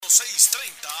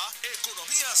630,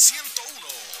 Economía 101,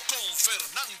 con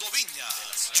Fernando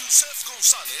Viñas, Yusef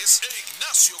González e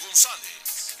Ignacio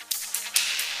González.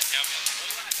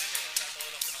 Muy buenas tardes a todos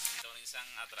los que nos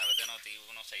sintonizan a través de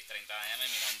Noti1 630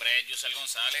 AM. Mi nombre es Yusef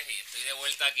González y estoy de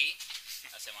vuelta aquí.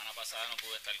 La semana pasada no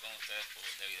pude estar con ustedes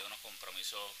debido a unos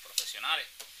compromisos profesionales.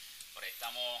 Por ahí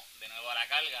estamos de nuevo a la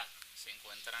carga. Se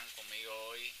encuentran conmigo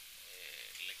hoy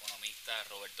el economista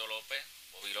Roberto López,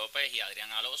 Bobby López y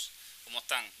Adrián Alós. ¿Cómo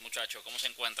están, muchachos? ¿Cómo se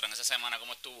encuentran esa semana?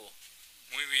 ¿Cómo estuvo?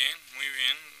 Muy bien, muy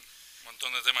bien. Un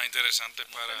montón de temas interesantes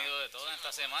Hemos tenido de todo en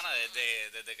esta semana,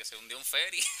 desde que se hundió un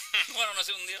ferry. Bueno, no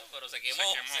se hundió, pero se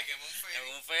quemó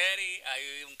un ferry.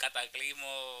 Hay un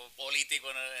cataclismo político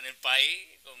en el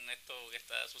país con esto que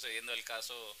está sucediendo, el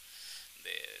caso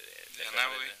de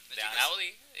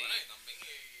Anaudi. Bueno, y también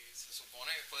se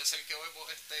supone que puede ser que hoy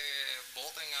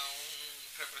voten a un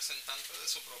representante de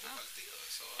su propio partido.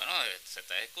 Eso, bueno, se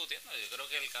está discutiendo. Yo creo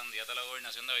que el candidato a la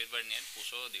gobernación, David Bernier,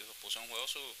 puso en juego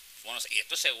su... Bueno, y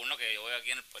esto es según lo que yo veo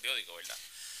aquí en el periódico, ¿verdad?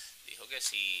 Dijo que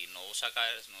si no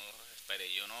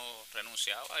yo no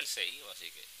renunciaba, él se iba, así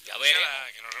que ya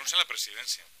veremos. Que no renuncia a la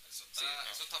presidencia.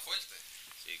 eso está fuerte.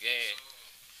 Así que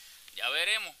ya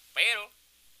veremos, pero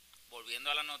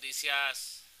volviendo a las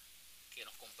noticias que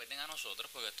nos competen a nosotros,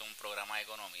 porque esto es un programa de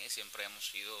economía y siempre hemos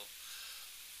sido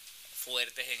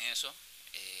fuertes en eso.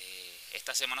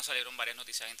 Esta semana salieron varias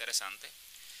noticias interesantes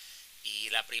y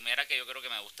la primera que yo creo que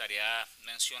me gustaría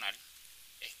mencionar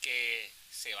es que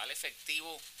se va el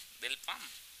efectivo del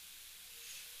PAN.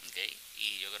 ¿Okay?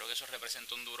 Y yo creo que eso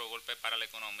representa un duro golpe para la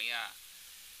economía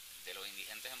de los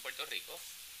indigentes en Puerto Rico,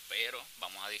 pero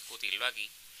vamos a discutirlo aquí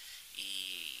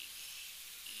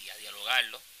y a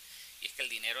dialogarlo. Y es que el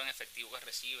dinero en efectivo que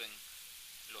reciben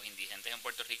los indigentes en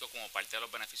Puerto Rico como parte de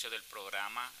los beneficios del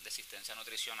programa de asistencia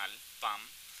nutricional PAM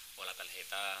o la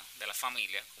tarjeta de la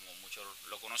familia, como muchos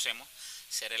lo conocemos,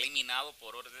 será eliminado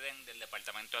por orden del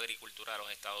Departamento de Agricultura de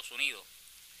los Estados Unidos.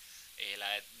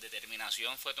 La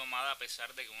determinación fue tomada a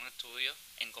pesar de que un estudio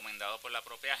encomendado por la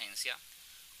propia agencia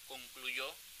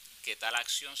concluyó que tal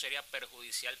acción sería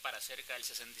perjudicial para cerca del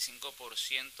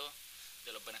 65%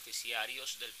 de los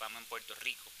beneficiarios del PAM en Puerto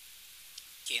Rico,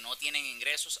 que no tienen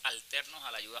ingresos alternos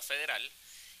a la ayuda federal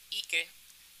y que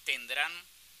tendrán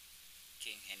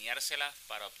que ingeniárselas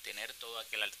para obtener todo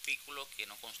aquel artículo que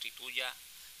no constituya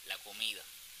la comida.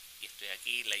 Y estoy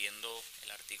aquí leyendo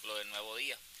el artículo del Nuevo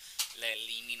Día. La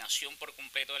eliminación por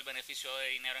completo del beneficio de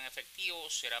dinero en efectivo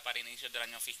será para inicios del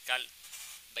año fiscal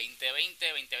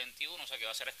 2020-2021, o sea que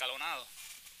va a ser escalonado.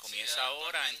 Comienza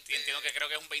ahora, entiendo que creo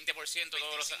que es un 20%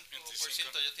 todos los años.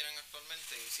 25% ellos tienen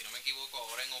actualmente, y si no me equivoco,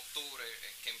 ahora en octubre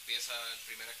es que empieza el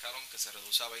primer escalón, que se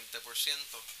reduce a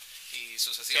 20%, y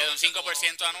sucesivamente... Queda un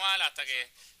 5% anual hasta que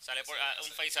sale por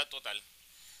un phase out total.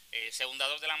 Según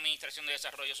datos de la Administración de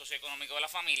Desarrollo Socioeconómico de la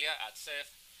Familia, ADSEF,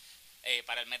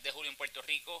 para el mes de julio en Puerto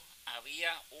Rico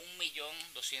había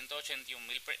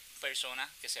 1.281.000 personas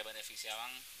que se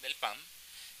beneficiaban del PAN.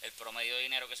 El promedio de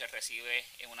dinero que se recibe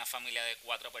en una familia de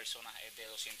 4 personas es de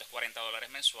 $240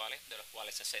 mensuales, de los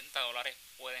cuales $60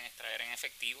 pueden extraer en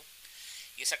efectivo,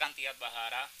 y esa cantidad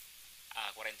bajará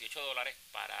a $48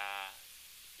 para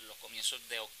los comienzos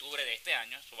de octubre de este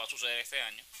año. Eso va a suceder este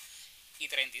año, y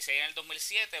 36 en el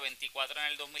 2007, 24 en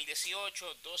el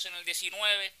 2018, 12 en el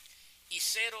 19 y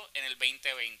 0 en el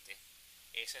 2020.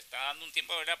 Se está dando un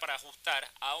tiempo, ¿verdad?, para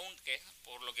ajustar, aunque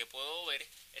por lo que puedo ver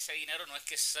ese dinero no es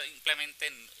que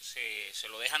simplemente se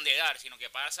lo dejan de dar, sino que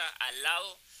pasa al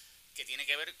lado que tiene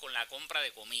que ver con la compra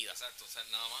de comida. Exacto, o sea,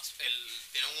 nada más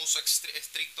tiene un uso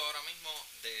estricto ahora mismo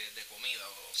de comida,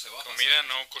 o se va a comida pasar,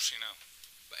 no cocinada.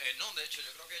 No, de hecho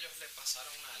yo creo que ellos les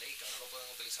pasaron una ley que ahora lo pueden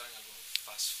utilizar en algún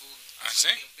fast food. ¿Ah, sí?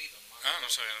 No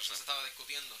sabía. Eso se estaba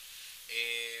discutiendo,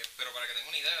 pero para que tengan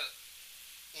una idea,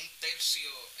 un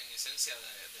tercio en esencia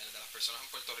de las personas en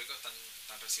Puerto Rico están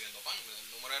recibiendo PAN.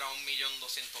 El número era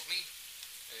 1.200.000,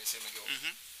 si me equivoco.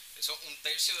 Eso es un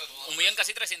tercio de todas.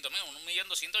 1.300.000,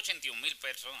 1.281.000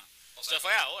 personas. O sea, eso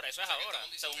es ahora.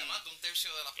 Que más de un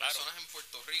tercio de las personas en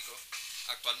Puerto Rico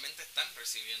actualmente están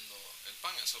recibiendo el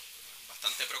PAN. Eso es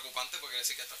bastante preocupante porque quiere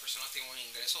decir que estas personas tienen un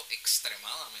ingreso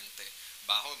extremadamente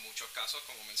bajo. En muchos casos,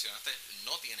 como mencionaste,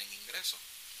 no tienen ingresos.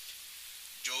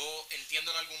 Yo entiendo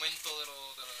el argumento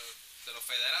de los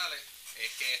federales,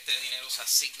 es que este dinero se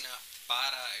asigna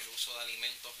para el uso de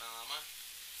alimentos nada más,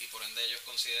 y por ende ellos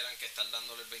consideran que estar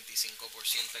dándole el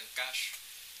 25% en cash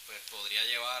pues podría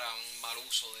llevar a un mal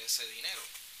uso de ese dinero.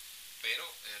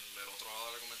 Pero el otro lado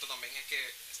del argumento también es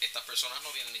que estas personas no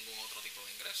tienen ningún otro tipo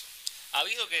de ingreso. Ha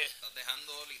habido que... Estás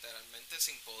dejando literalmente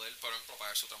sin poder, por ejemplo,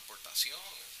 pagar su transportación.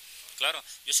 Claro,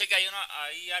 yo sé que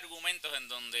hay argumentos en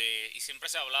donde, y siempre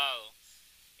se ha hablado,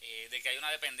 que hay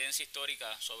una dependencia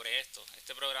histórica sobre esto.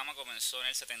 Este programa comenzó en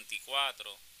el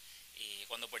 74, y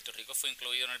cuando Puerto Rico fue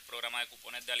incluido en el programa de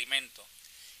cupones de alimentos.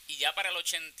 Y ya para el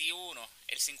 81,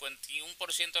 el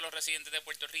 51% de los residentes de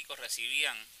Puerto Rico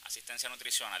recibían asistencia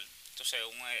nutricional. Esto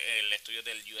según el estudio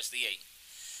del USDA.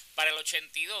 Para el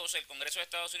 82, el Congreso de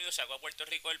Estados Unidos sacó a Puerto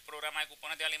Rico del programa de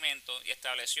cupones de alimentos y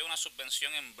estableció una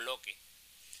subvención en bloque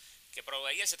que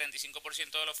proveía el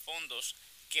 75% de los fondos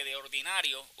que de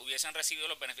ordinario hubiesen recibido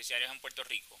los beneficiarios en Puerto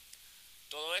Rico.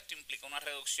 Todo esto implicó una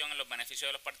reducción en los beneficios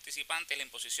de los participantes y la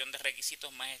imposición de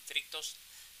requisitos más estrictos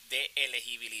de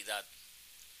elegibilidad.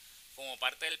 Como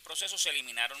parte del proceso se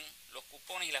eliminaron los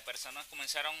cupones y las personas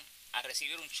comenzaron a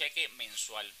recibir un cheque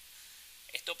mensual.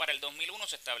 Esto para el 2001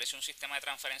 se estableció un sistema de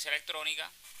transferencia electrónica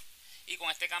y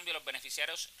con este cambio los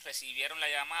beneficiarios recibieron la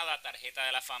llamada tarjeta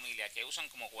de la familia que usan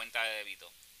como cuenta de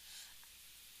débito.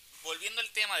 Volviendo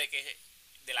al tema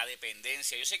de la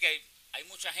dependencia, yo sé que hay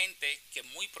mucha gente que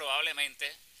muy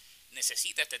probablemente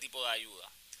necesita este tipo de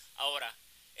ayuda. Ahora,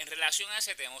 en relación a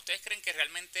ese tema, ¿ustedes creen que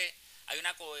realmente hay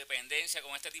una codependencia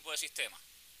con este tipo de sistema?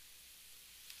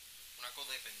 Una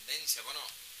codependencia, bueno,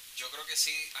 yo creo que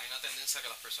sí hay una tendencia a que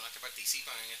las personas que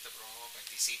participan en este programa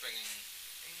participen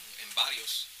en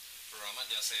varios programas,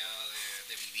 ya sea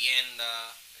de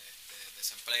vivienda,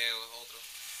 desempleo, otros.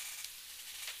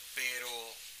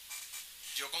 Pero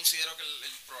yo considero que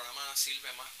el programa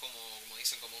sirve más como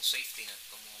dicen, como un safety net,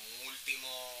 como un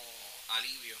último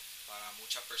alivio para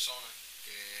muchas personas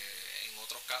que en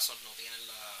otros casos no tienen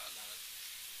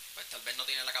pues tal vez no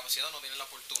tienen la capacidad, no tienen la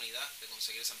oportunidad de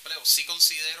conseguir ese empleo. Sí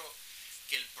considero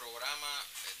que el programa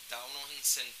da unos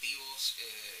incentivos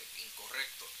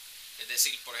incorrectos. Es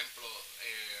decir, por ejemplo,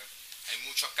 hay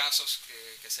muchos casos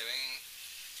que se ven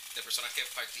de personas que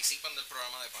participan del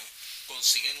programa de PAN,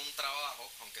 consiguen un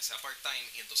trabajo, aunque sea part-time,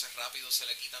 y entonces rápido se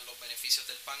le quitan los beneficios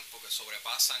del PAN porque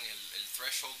sobrepasan el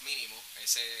threshold mínimo,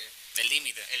 el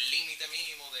límite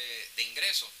mínimo de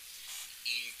ingreso.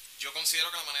 Y yo considero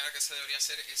que la manera que se debería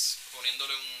hacer es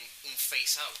poniéndole un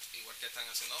phase out, igual que están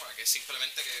haciendo ahora, que es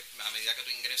simplemente que a medida que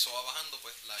tu ingreso va bajando,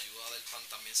 pues la ayuda del PAN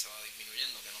también se va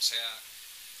disminuyendo, que no sea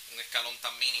un escalón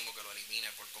tan mínimo que lo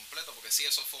elimine por completo, porque sí,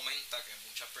 eso fomenta que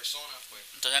muchas personas pues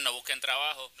entonces no busquen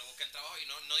trabajo. Y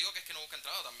no digo que no busquen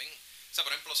trabajo también. O sea,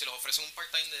 por ejemplo, si les ofrecen un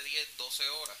part-time de 10, 12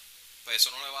 horas, pues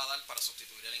eso no le va a dar para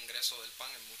sustituir el ingreso del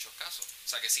PAN en muchos casos. O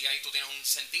sea, que sí, ahí tú tienes un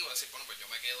incentivo de decir, bueno, pues yo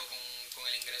me quedo con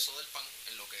el ingreso del PAN,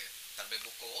 en lo que tal vez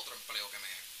busco otro empleo que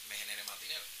me genere más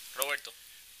dinero. Roberto.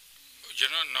 Yo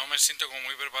no me siento como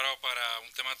muy preparado para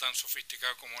un tema tan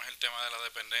sofisticado como es el tema de la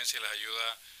dependencia y las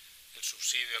ayudas, el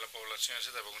subsidio a la población,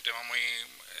 etcétera, porque es un tema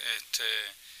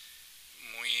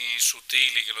muy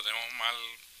sutil y que lo tenemos mal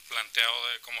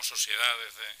planteado como sociedad.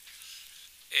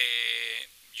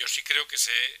 Yo sí creo que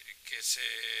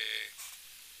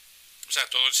o sea,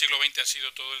 todo el siglo XX ha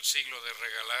sido todo el siglo de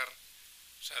regalar,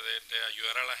 o sea, de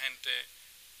ayudar a la gente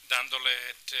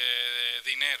dándoles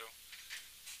dinero,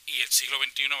 y el siglo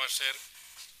XXI va a ser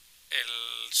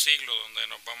el siglo donde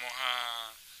nos vamos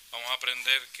a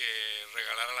aprender que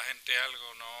regalar a la gente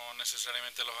algo no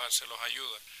necesariamente se los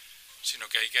ayuda, sino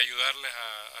que hay que ayudarles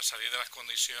a salir de las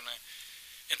condiciones.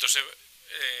 Entonces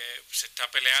se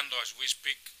está peleando, as we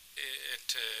speak,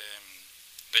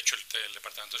 de hecho el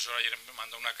Departamento de Tesoro ayer me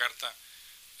mandó una carta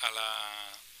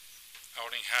a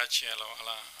Orrin Hatch, al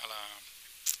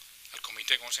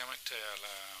comité, ¿cómo se llama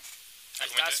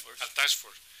al Task Force. Al Task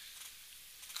Force,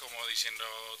 como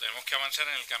diciendo, tenemos que avanzar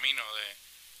en el camino de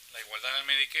la igualdad en el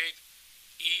Medicaid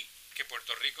y que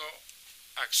Puerto Rico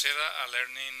acceda al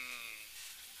Earning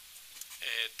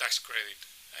Tax Credit.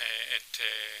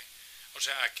 O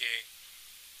sea, a que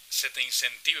se te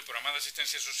incentive, programas de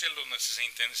asistencia social donde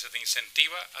se te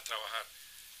incentiva a trabajar.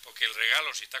 Porque el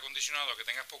regalo, si está condicionado a que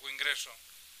tengas poco ingreso,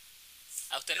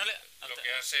 ¿A usted no le, lo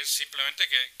que hace es simplemente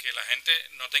que la gente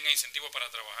no tenga incentivo para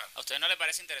trabajar. ¿A usted no le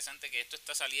parece interesante que esto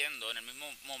está saliendo en el mismo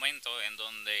momento en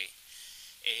donde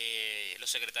los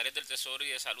secretarios del Tesoro y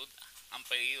de Salud han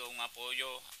pedido un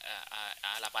apoyo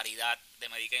a la paridad de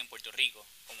Medicaid en Puerto Rico,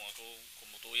 como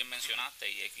tú bien mencionaste,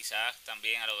 y quizás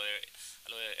también a lo de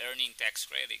Earning Tax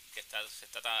Credit, que se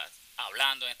está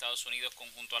hablando en Estados Unidos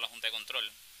junto a la Junta de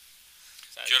Control?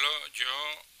 ¿Sabes?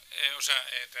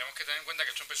 Tenemos que tener en cuenta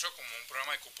que esto empezó como un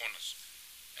programa de cupones.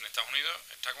 En Estados Unidos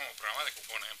está como programa de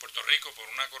cupones. En Puerto Rico, por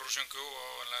una corrupción que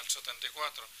hubo en el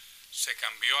 74, se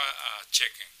cambió a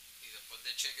cheque. Y después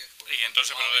de cheque... Y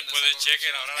entonces, pero después del cheque,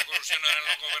 ahora la corrupción no eran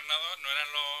los gobernadores, no eran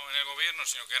en el gobierno,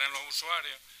 sino que eran los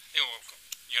usuarios. Digo,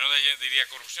 yo no diría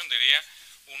corrupción, diría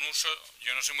un uso.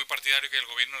 Yo no soy muy partidario que el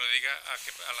gobierno le diga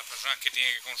a las personas que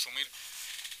tienen que consumir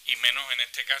y menos en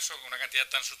este caso con una cantidad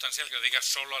tan sustancial que diga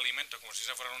solo alimentos, como si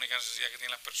esa fuera la única necesidad que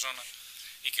tienen las personas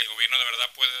y que el gobierno de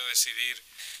verdad puede decidir.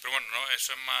 Pero bueno, no,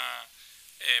 eso es más...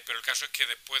 pero el caso es que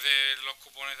después de los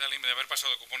cupones de alimentos, de haber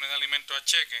pasado de cupones de alimentos a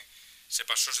cheque, se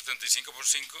pasó 75 por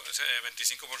 5,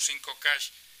 25 por 5 cash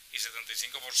y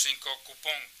 75 por 5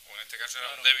 cupón, o en este caso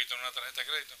era un débito en una tarjeta de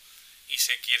crédito, y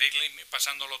se quiere ir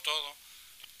pasándolo todo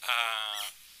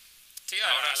a... Sí,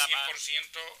 ahora a la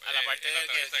 100% a la parte de la que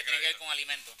tarjeta de tiene que ver crédito. con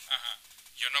alimentos. Ajá.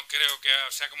 Yo no creo que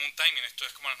sea como un timing, esto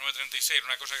es como a las 9:36,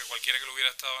 una cosa que cualquiera que lo hubiera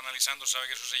estado analizando sabe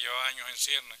que eso se lleva años en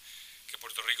ciernes, que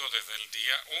Puerto Rico desde el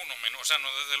día 1, o sea,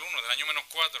 no desde el 1, del año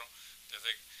 -4,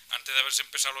 desde antes de haberse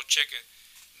empezado los cheques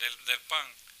del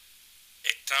PAN,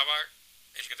 estaba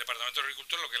el Departamento de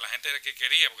Agricultura, lo que la gente que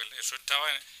quería, porque eso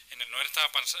estaba no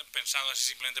estaba pensado así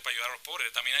simplemente para ayudar a los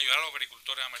pobres, también ayudar a los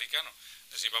agricultores americanos.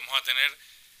 Es decir, vamos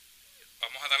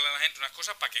a darle a la gente unas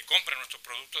cosas para que compren nuestros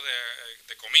productos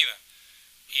de comida.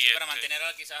 Y para mantener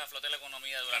quizás a flote la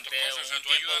economía durante cosas, un o sea, tú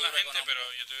tiempo ayudas a la gente, económico.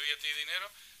 pero yo te doy a ti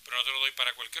dinero, pero no te lo doy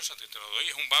para cualquier cosa, te lo doy,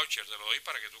 es un voucher, te lo doy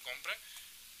para que tú compres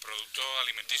productos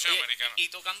alimenticios americanos. Y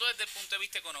tocando desde el punto de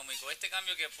vista económico, este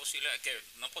cambio que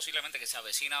se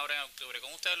avecina ahora en octubre,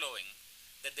 ¿cómo ustedes lo ven?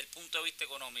 Desde el punto de vista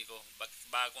económico,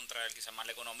 va a contraer quizás más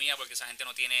la economía porque esa gente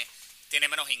no tiene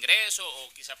menos ingresos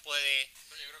o quizás puede...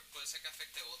 Yo creo que puede ser que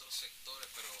afecte otros sectores,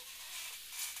 pero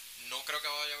no creo que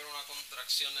vaya a haber una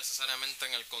contracción necesariamente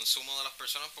en el consumo de las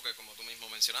personas porque como tú mismo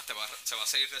mencionaste, se va a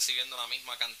seguir recibiendo la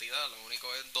misma cantidad, lo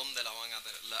único es dónde la van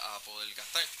a poder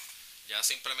gastar. Ya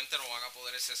simplemente no van a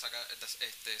poder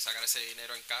sacar ese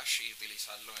dinero en cash y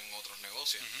utilizarlo en otros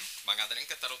negocios. Van a tener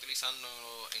que estar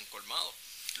utilizándolo en colmado.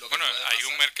 Bueno, hay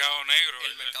un mercado negro.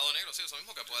 El mercado negro, sí, eso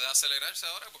mismo, que puede acelerarse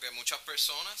ahora porque muchas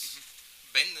personas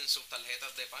venden sus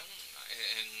tarjetas de PAN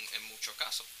en muchos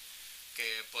casos.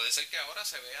 Que puede ser que ahora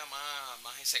se vea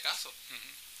más ese caso.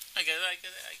 Hay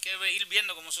que ir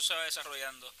viendo cómo eso se va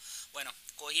desarrollando. Bueno,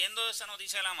 cogiendo esa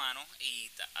noticia de la mano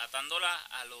y atándola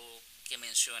a lo que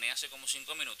mencioné hace como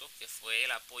 5 minutos, que fue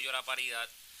el apoyo a la paridad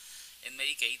en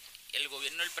Medicaid, el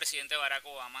gobierno del presidente Barack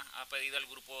Obama ha pedido al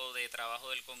grupo de trabajo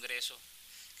del Congreso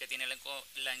que tiene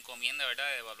la encomienda, ¿verdad?,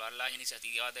 de evaluar las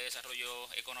iniciativas de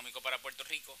desarrollo económico para Puerto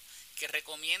Rico, que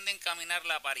recomiende encaminar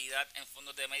la paridad en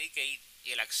fondos de Medicaid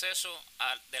y el acceso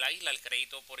de la isla al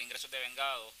crédito por ingresos de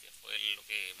vengado, que fue lo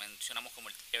que mencionamos como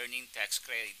el Earning Tax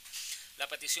Credit. La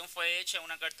petición fue hecha en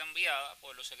una carta enviada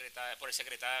por los secretarios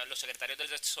del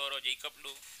Tesoro Jacob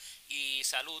Lew y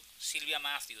Salud Sylvia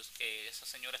Matthews, que esa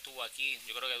señora estuvo aquí,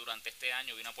 yo creo que durante este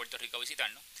año vino a Puerto Rico a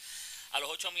visitarnos, a los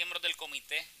 8 miembros del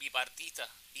comité bipartita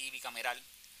y bicameral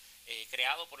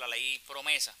creado por la ley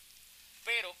Promesa.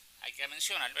 Pero hay que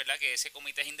mencionar, ¿verdad?, que ese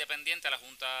comité es independiente a la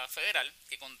Junta Federal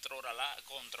que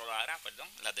controlará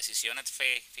las decisiones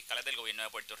fiscales del gobierno de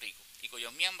Puerto Rico y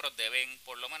cuyos miembros deben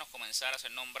por lo menos comenzar a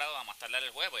ser nombrados a más tardar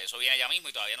el jueves. Eso viene ya mismo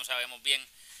y todavía no sabemos bien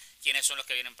quiénes son los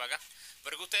que vienen para acá.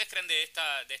 Pero ¿qué ustedes creen de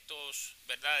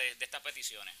estas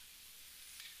peticiones?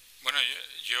 Bueno,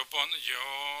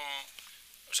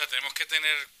 o sea, tenemos que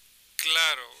tener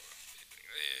claro,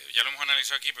 ya lo hemos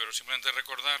analizado aquí, pero simplemente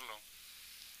recordarlo,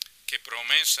 que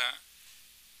Promesa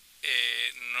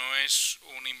no es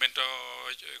un invento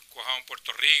cuajado en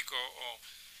Puerto Rico,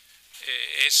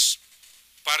 es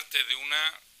parte de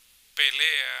una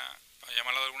pelea, para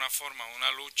llamarla de alguna forma,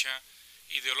 una lucha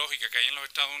ideológica que hay en los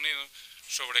Estados Unidos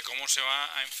sobre cómo se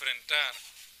va a enfrentar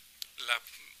las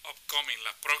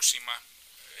próximas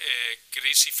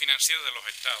crisis financieras de los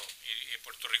estados. Y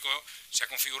Puerto Rico se ha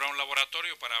configurado un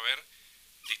laboratorio para ver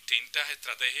distintas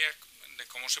estrategias de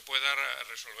cómo se pueda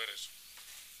resolver eso.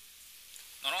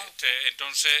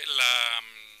 Entonces la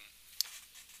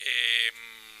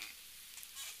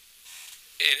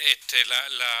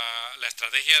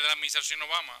estrategia de la administración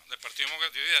Obama, del Partido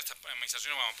Demócrata, de esta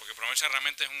administración Obama, porque Promesa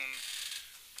realmente es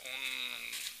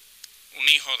un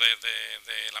hijo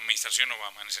de la administración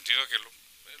Obama, en el sentido de que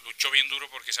luchó bien duro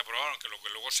porque se aprobaron, que lo que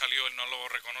luego salió él no lo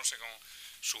reconoce con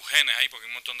sus genes ahí, porque hay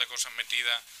un montón de cosas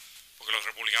metidas, porque los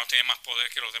republicanos tienen más poder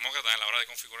que los demócratas a la hora de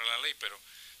configurar la ley, pero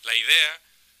la idea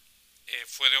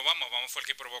fue de Obama. Obama fue el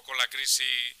que provocó la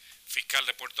crisis fiscal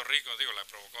de Puerto Rico,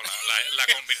 la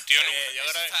convirtió en un...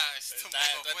 Estás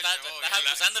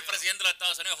acusando al presidente de los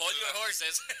Estados Unidos, hold your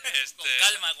horses, con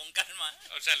calma.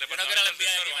 O sea, el Departamento del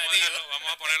Tesoro,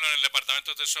 vamos a ponerlo en el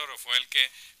Departamento de Tesoro, fue el que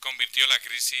convirtió la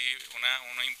crisis,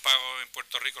 un impago en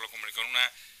Puerto Rico, lo convirtió en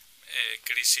una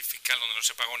crisis fiscal donde no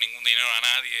se pagó ningún dinero a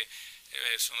nadie,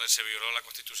 donde se violó la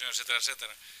Constitución, etcétera,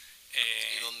 etcétera.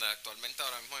 Y donde actualmente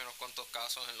ahora mismo hay unos cuantos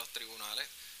casos en los tribunales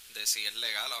de si es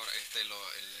legal ahora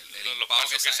los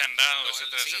pasos que se han dado,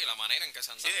 etcétera, sí, etcétera. la manera en que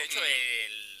se han dado. Sí, de hecho,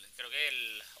 creo que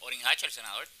el Orrin Hatch, el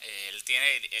senador,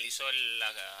 él hizo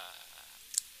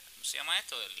 ¿cómo se llama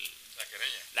esto?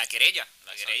 La querella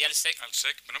al SEC. Al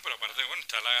SEC, bueno, pero aparte, bueno,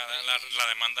 está la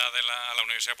demanda a la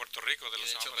Universidad de Puerto Rico.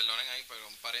 De hecho, perdonen ahí, pero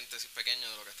un paréntesis pequeño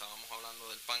de lo que estábamos hablando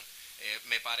del pan.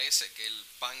 Me parece que el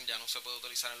pan ya no se puede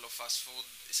utilizar en los fast food.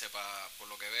 Por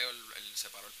lo que veo, él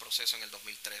separó el proceso en el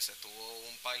 2013. Tuvo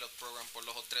un pilot program por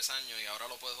los 3 años y ahora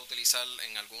lo puedes utilizar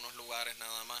en algunos lugares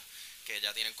nada más que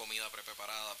ya tienen comida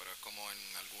preparada, pero es como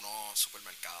en algunos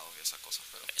supermercados y esas cosas.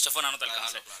 Pero eso fue una nota del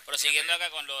cáncer. Pero siguiendo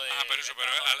acá con lo de... pero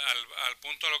al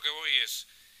punto a lo que voy es,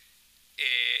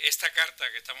 esta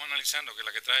carta que estamos analizando, que es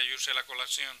la que trae Yuse la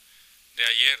colación de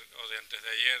ayer o de antes de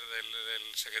ayer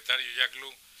del secretario Jack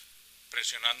Lew,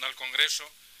 presionando al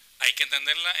Congreso, hay que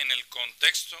entenderla en el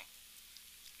contexto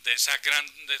de esas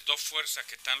grandes dos fuerzas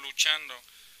que están luchando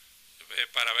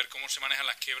para ver cómo se manejan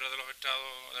las quiebras de los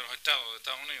estados de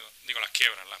Estados Unidos. Digo, las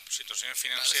quiebras, las situaciones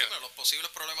financieras, claro, los posibles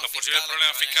problemas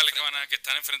fiscales que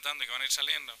están enfrentando y que van a ir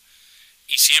saliendo,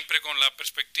 y siempre con la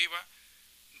perspectiva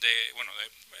de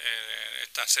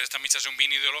hacer esta administración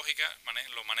bien ideológica.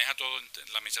 Lo maneja todo,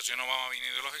 la administración Obama bien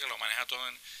ideológica, lo maneja todo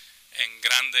en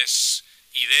grandes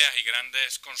ideas y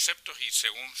grandes conceptos, y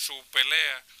según su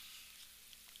pelea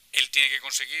él tiene que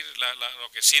conseguir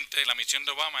lo que siente la misión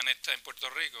de Obama en Puerto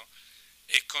Rico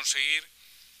es conseguir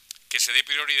que se dé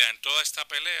prioridad en toda esta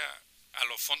pelea a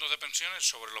los fondos de pensiones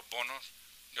sobre los bonos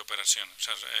de operaciones. O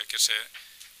sea,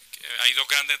 hay dos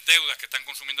grandes deudas que están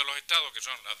consumiendo los estados, que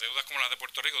son las deudas como las de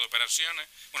Puerto Rico de operaciones.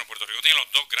 Bueno, Puerto Rico tiene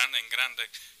los dos en grandes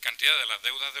cantidades, las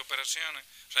deudas de operaciones,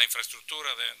 o sea,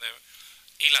 infraestructura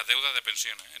y las deudas de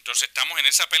pensiones. Entonces estamos en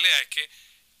esa pelea. Es que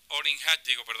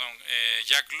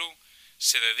Jack Lew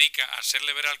se dedica a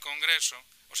hacerle ver al Congreso,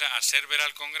 o sea, a hacer ver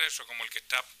al Congreso como el que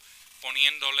está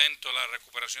poniendo lento la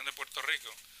recuperación de Puerto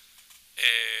Rico,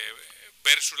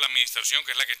 versus la administración,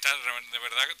 que es la que está de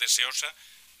verdad deseosa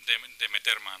de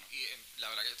meter mano. Y la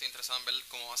verdad que yo estoy interesado en ver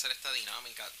cómo va a ser esta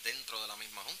dinámica dentro de la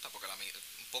misma Junta, porque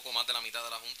un poco más de la mitad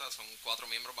de la Junta, son 4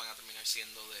 miembros, van a terminar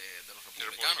siendo de los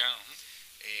republicanos.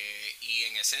 Y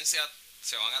en esencia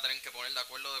se van a tener que poner de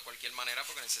acuerdo de cualquier manera,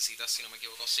 porque necesitas, si no me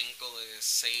equivoco, 5 de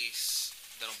 6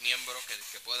 de los miembros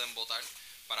que pueden votar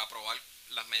para aprobar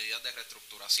las medidas de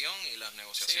reestructuración y las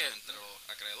negociaciones entre los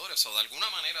acreedores. O de alguna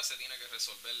manera se tiene que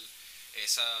resolver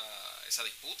esa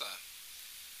disputa.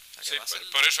 Sí,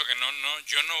 por eso que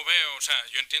yo no veo, o sea,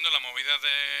 yo entiendo la movida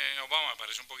de Obama,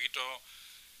 parece un poquito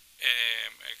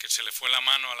que se le fue la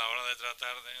mano a la hora de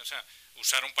tratar de, o sea,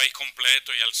 usar un país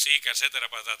completo y al SICA, etcétera,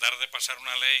 para tratar de pasar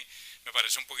una ley, me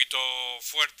parece un poquito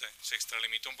fuerte, se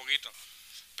extralimitó un poquito.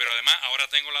 Pero además ahora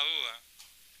tengo la duda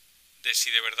de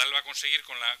si de verdad él va a conseguir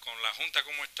con la Junta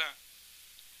como está,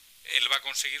 él va a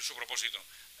conseguir su propósito.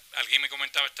 Alguien me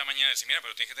comentaba esta mañana, decía, mira,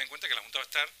 pero tienes que tener en cuenta que la Junta va a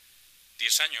estar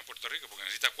 10 años en Puerto Rico, porque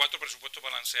necesita 4 presupuestos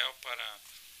balanceados para...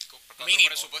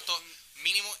 Presupuesto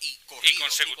mínimo y corrido. Y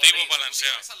consecutivos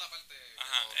balanceados. Esa es la parte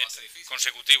difícil.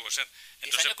 Consecutivos, o sea,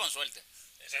 10 años con suerte.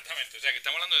 Exactamente, o sea, que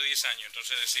estamos hablando de 10 años,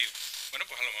 entonces decir, bueno,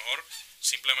 pues a lo mejor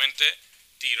simplemente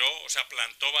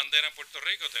plantó bandera en Puerto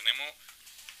Rico, tenemos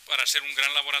para hacer un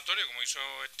gran laboratorio, como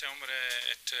hizo este hombre,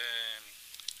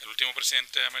 el último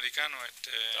presidente americano,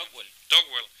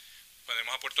 Tocqueville.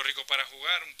 Ponemos a Puerto Rico para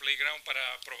jugar, un playground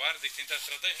para probar distintas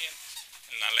estrategias,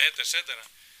 en la LED, etcétera,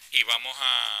 y vamos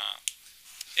a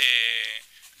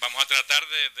tratar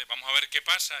vamos a ver qué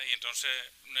pasa, y entonces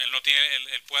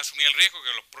él puede asumir el riesgo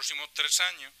que los próximos 3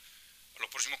 años, los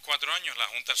próximos 4 años, la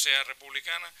Junta sea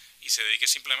republicana y se dedique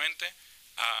simplemente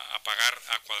a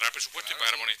cuadrar presupuesto, claro, y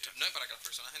pagar bonistas. No, y para que las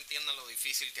personas entiendan lo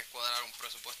difícil que es cuadrar un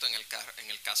presupuesto en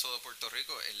el caso de Puerto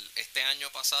Rico, este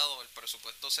año pasado el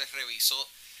presupuesto se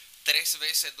revisó 3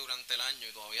 veces durante el año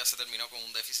y todavía se terminó con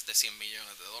un déficit de $100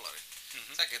 millones.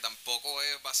 O sea que tampoco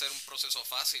va a ser un proceso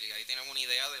fácil, y ahí tienen una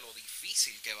idea de lo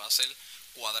difícil que va a ser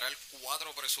cuadrar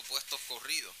 4 presupuestos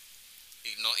corridos.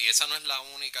 Y esa no es la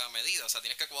única medida, o sea,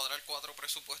 tienes que cuadrar 4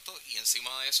 presupuestos y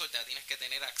encima de eso ya tienes que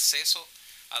tener acceso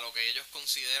a lo que ellos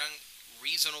consideran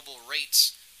reasonable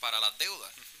rates para las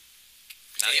deudas.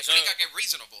 Nadie explica que es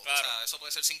reasonable. Claro. O sea, eso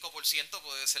puede ser 5%,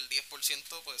 puede ser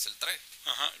 10%, puede ser 3%.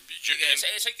 Ajá.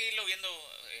 Eso hay que irlo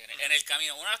viendo en el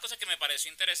camino. Una de las cosas que me pareció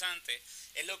interesante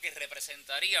es lo que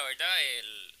representaría, ¿verdad?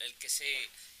 El que se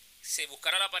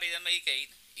buscara la paridad en Medicaid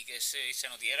y que se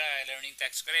nos diera el Earning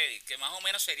Tax Credit, que más o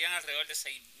menos serían alrededor de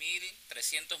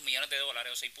 $6.300 millones o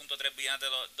 6.3 billones de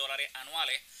dólares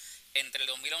anuales entre el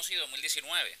 2011 y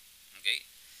 2019. ¿Okay?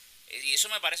 Y eso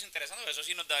me parece interesante, porque eso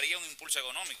sí nos daría un impulso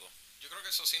económico. Yo creo que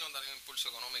eso sí nos daría un impulso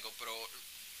económico, pero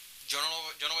yo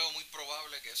no veo muy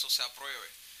probable que eso se apruebe,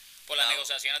 Por las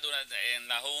negociaciones en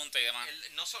la Junta y demás.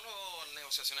 No solo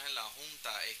negociaciones en la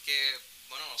Junta, es que,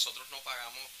 bueno, nosotros no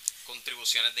pagamos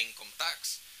contribuciones de income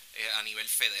tax a nivel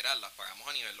federal, las pagamos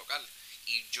a nivel local.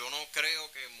 Y yo no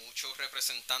creo que muchos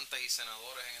representantes y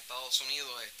senadores en Estados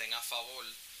Unidos estén a favor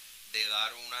de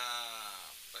dar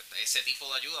ese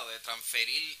tipo de ayuda, de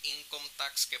transferir income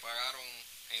tax que pagaron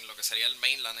en lo que sería el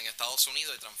mainland en Estados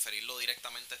Unidos y transferirlo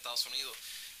directamente a Estados Unidos,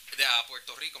 a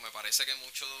Puerto Rico. Me parece que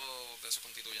muchos de sus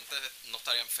constituyentes no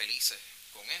estarían felices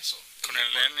con eso. Con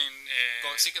el earning...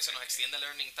 sí, que se nos extiende el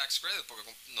earning tax credit,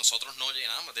 porque nosotros no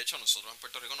llenamos, de hecho nosotros en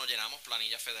Puerto Rico no llenamos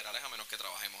planillas federales a menos que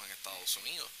trabajemos en Estados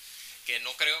Unidos. Que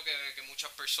no creo que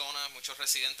muchas personas, muchos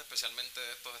residentes, especialmente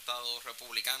de estos estados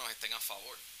republicanos, estén a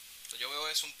favor. Entonces yo veo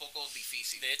eso un poco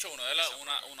difícil. De hecho, uno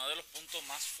de los puntos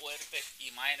más fuertes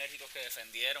y más enérgicos que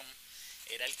defendieron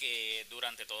era el que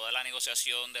durante toda la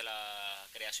negociación de la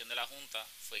creación de la Junta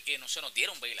fue que no se nos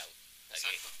diera un bailout. O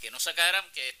sea, que no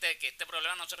sacaran, que este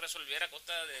problema no se resolviera a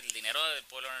costa del dinero del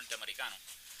pueblo norteamerano.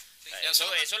 Sí, o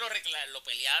sea, eso lo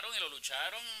pelearon y lo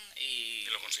lucharon y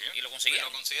lo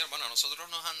consiguieron. Bueno, a nosotros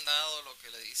nos han dado lo que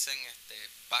le dicen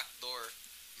backdoor.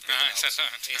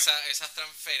 Esas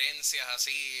transferencias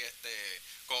así,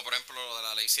 como por ejemplo lo de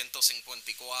la ley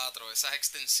 154, esas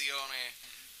extensiones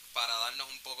para darnos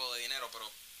un poco de dinero,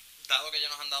 pero dado que ya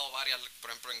nos han dado varias, por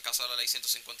ejemplo en caso de la ley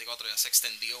 154 ya se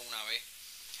extendió una vez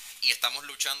y estamos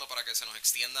luchando para que se nos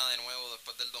extienda de nuevo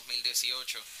después del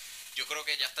 2018, yo creo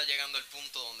que ya está llegando el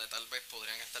punto donde tal vez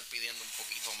podrían estar pidiendo un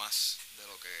poquito más de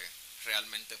lo que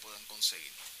realmente pueden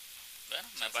conseguir. Bueno,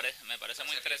 me parece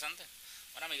muy interesante.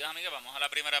 Bueno, amigas, vamos a la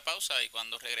primera pausa y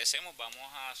cuando regresemos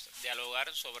vamos a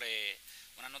dialogar sobre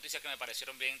unas noticias que me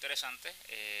parecieron bien interesantes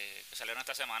que salieron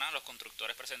esta semana. Los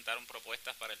constructores presentaron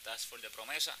propuestas para el Task Force de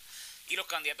Promesa y los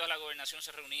candidatos a la gobernación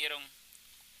se reunieron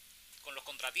con los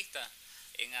contratistas.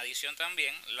 En adición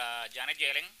también, la Janet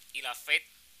Yellen y la Fed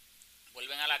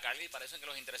vuelven a la carga y parece que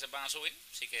los intereses van a subir.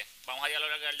 Así que vamos a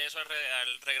dialogar de eso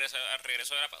al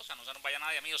regreso de la pausa. No se nos vaya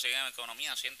nadie, amigos. Siguen en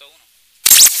Economía 101.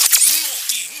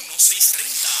 Noti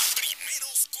 1630.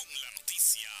 Primeros con la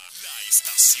noticia. La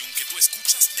estación que tú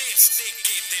escuchas desde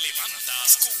que te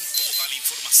levantas con toda la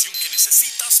información que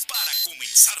necesitas para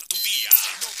comenzar tu día.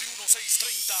 Noti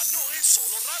 1630 no es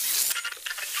solo radio.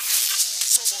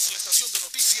 Somos la estación de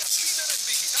noticias líder en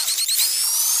digital.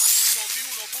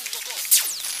 Noti1.com,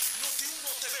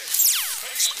 Noti1 TV,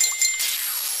 Facebook,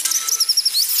 Twitter,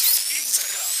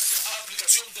 Instagram,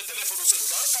 aplicación de teléfono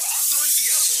celular para Android y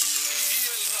Apple, y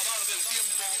el radar del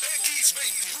tiempo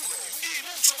X21 y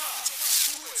mucho más.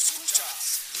 Tú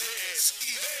escuchas, lees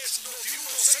y ves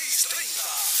Noti1 630.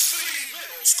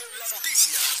 Primeros con la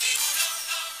noticia.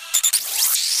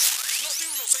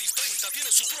 Noti1 630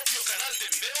 tiene su propio canal de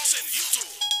videos en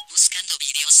YouTube. Buscando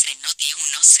videos en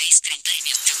Noti1 630 en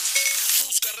YouTube.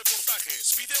 Busca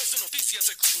reportajes, videos de noticias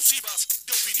exclusivas,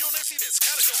 de opiniones y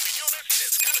descargas.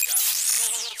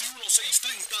 Noti1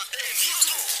 630 en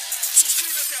YouTube.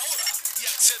 Suscríbete ahora y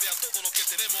accede a todo lo que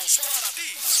tenemos para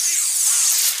ti.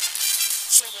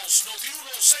 Somos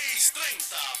Noti1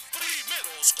 630.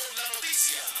 Primeros con la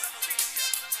noticia.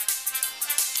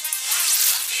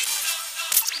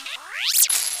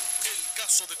 El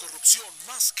caso de corrupción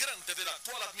más grande de la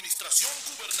actual administración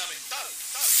gubernamental.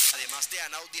 Además de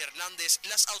Anaudi Hernández,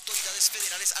 las autoridades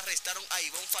federales arrestaron a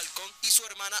Ivonne Falcón y su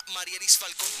hermana Marielis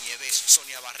Falcón Nieves,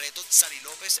 Sonia Barreto, Sari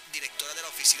López, directora de la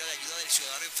Oficina de Ayuda del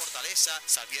Ciudadano en Fortaleza,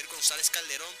 Xavier González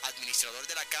Calderón, administrador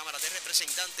de la Cámara de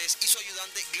Representantes, y su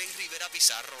ayudante Glenn Rivera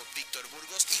Pizarro, Víctor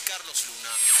Burgos y Carlos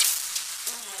Luna.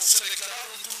 Unos se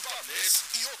declararon culpables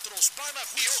y otros van a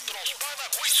juicio.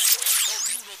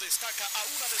 Noti1 destaca a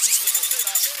una de sus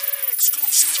reporteras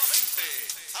exclusivamente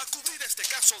a cubrir este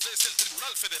caso desde el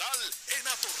Tribunal Federal en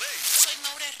Atorrey. Soy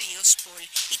Maura Ríos Paul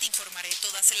y te informaré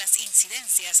todas las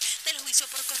incidencias del juicio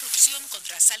por corrupción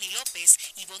contra Sally López,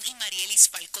 Ivonne y Marielis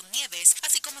Falcón Nieves,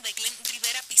 así como de Glenn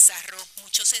Rivera Pizarro.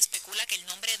 Mucho se especula que el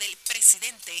nombre del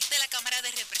presidente de la Cámara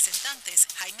de Representantes,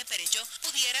 Jaime Perelló,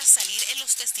 pudiera salir en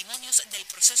los testimonios del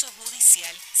proceso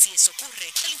judicial. Si eso ocurre,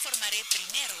 te lo informaré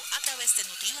primero a través de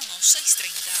Noti1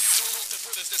 630. No te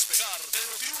puedes despegar de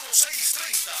Noti1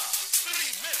 630.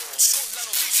 Primeros con la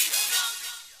noticia.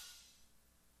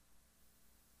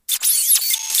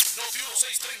 Noti1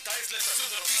 630 es la estación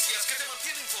de noticias que te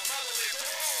mantiene informado de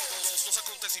todos los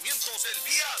acontecimientos del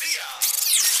día a día.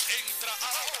 Entra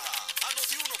ahora a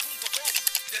Noti1.com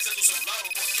desde tu celular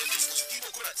o cualquier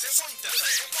dispositivo con acceso a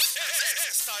internet.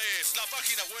 Esta es la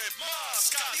página web más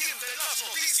caliente de las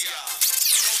noticias.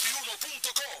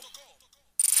 Noti1.com.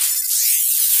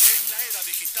 En En la era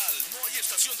digital no hay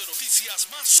estación de noticias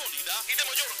más sólida y de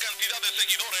mayor cantidad de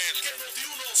seguidores que Noti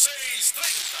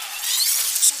 1630.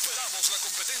 Superamos la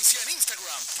competencia en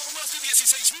Instagram por más de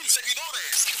 16,000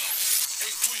 seguidores.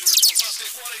 En Twitter por más de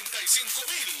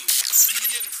 45,000.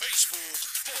 Y en Facebook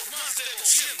por más de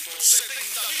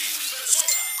 270,000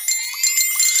 personas.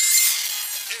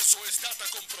 Eso es data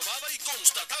comprobada y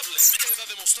constatable. Queda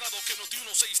demostrado que Noti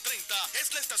 1630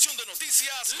 es la estación de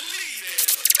noticias líder.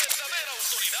 Verdadera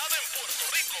autoridad en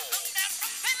Puerto Rico.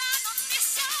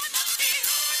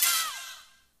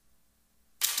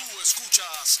 Tú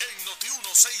escuchas en Noti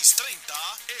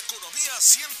 1630 Economía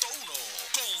 101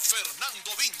 con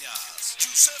Fernando Viñas,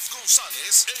 Yusef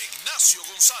González e Ignacio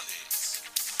González.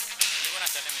 Muy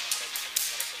buenas tardes, mi nombre es Yusef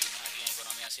González, seguimos aquí en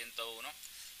Economía 101.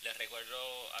 Les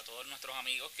recuerdo a todos nuestros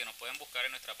amigos que nos pueden buscar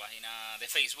en nuestra página de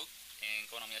Facebook, en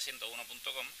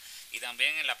economia101.com, y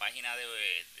también en la página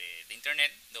de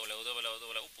internet,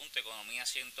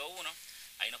 www.economia101.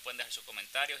 Ahí nos pueden dejar sus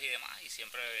comentarios y demás, y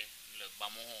siempre los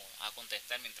vamos a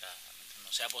contestar mientras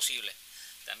no sea posible.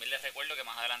 También les recuerdo que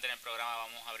más adelante en el programa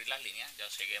vamos a abrir las líneas. Ya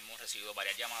sé que hemos recibido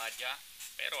varias llamadas ya,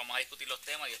 pero vamos a discutir los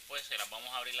temas y después se las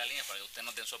vamos a abrir las líneas para que ustedes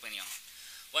nos den su opinión.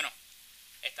 Bueno,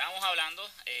 estábamos hablando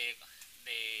de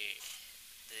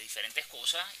diferentes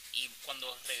cosas, y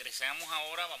cuando regresemos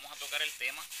ahora vamos a tocar el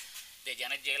tema de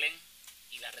Janet Yellen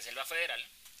y la Reserva Federal.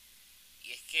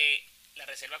 Y es que la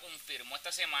Reserva confirmó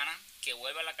esta semana que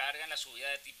vuelve a la carga en la subida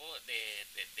de tipo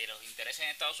de los intereses en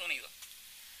Estados Unidos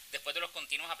después de los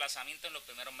continuos aplazamientos en los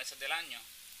primeros meses del año,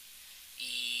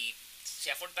 y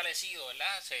se ha fortalecido,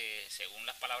 ¿verdad? Según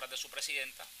las palabras de su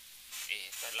presidenta,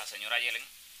 la señora Yellen,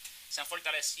 se han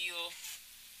fortalecido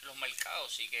los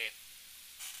mercados, y que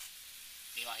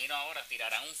me imagino ahora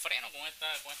tirarán un freno con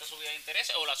esta subida de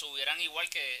intereses, o la subirán igual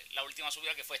que la última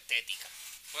subida, que fue estética.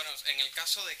 Bueno, en el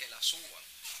caso de que la suban,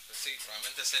 pues sí,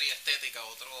 probablemente sería estética,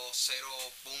 otro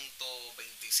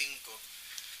 0.25,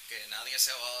 que nadie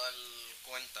se va a dar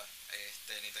cuenta,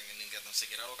 ni que ni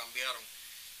siquiera lo cambiaron,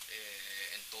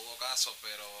 en todo caso,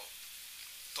 pero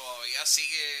todavía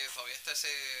está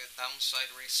ese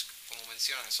downside risk, como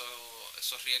mencionan,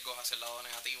 esos riesgos hacia el lado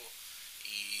negativo,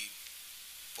 y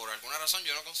por alguna razón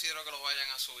yo no considero que lo vayan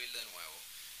a subir de nuevo.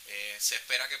 Se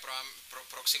espera que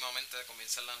próximamente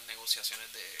comiencen las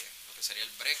negociaciones de lo que sería el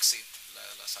Brexit,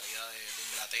 la salida de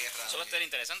Inglaterra. Eso va a estar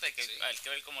interesante, hay que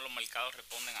ver cómo los mercados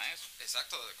responden a eso.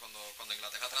 Exacto, cuando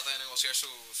Inglaterra trata de negociar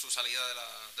su salida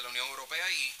de la Unión Europea,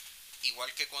 y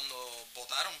igual que cuando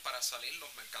votaron para salir,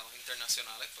 los mercados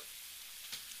internacionales pues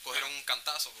cogieron un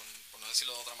cantazo, por no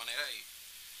decirlo de otra manera, y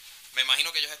me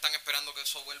imagino que ellos están esperando que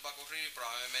eso vuelva a ocurrir, y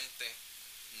probablemente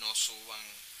no suban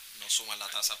la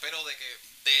tasa, pero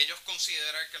de ellos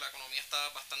considerar que la economía está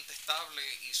bastante estable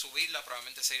y subirla,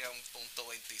 probablemente sería un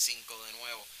 0.25 de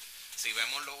nuevo. Si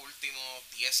vemos los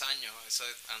últimos 10 años, esos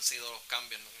han sido los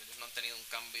cambios, ¿no? Ellos no han tenido un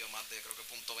cambio más de, creo que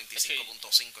 0.25,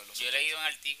 0.5 en los Yo he leído en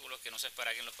artículos que no se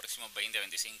espera que en los próximos 20,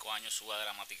 25 años suban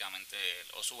dramáticamente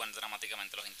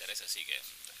los intereses, así que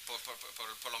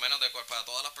por lo menos para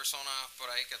todas las personas por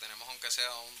ahí que tenemos aunque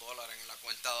sea $1 en la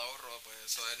cuenta de ahorro, pues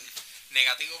eso es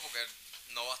negativo, porque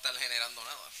no va a estar generando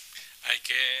nada. Hay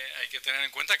que tener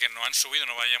en cuenta que no han subido,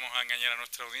 no vayamos a engañar a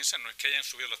nuestra audiencia, no es que hayan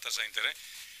subido las tasas de interés,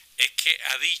 es que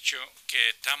ha dicho que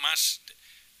está más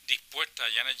dispuesta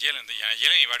Janet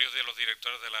Yellen y varios de los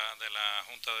directores de la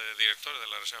Junta de Directores de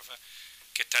la Reserva,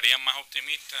 que estarían más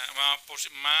optimistas, más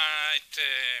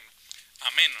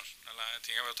menos,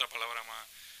 tiene que haber otra palabra,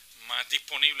 más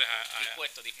disponibles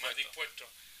dispuestos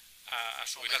a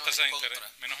subir las tasas de interés,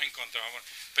 menos en contra.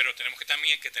 Pero tenemos que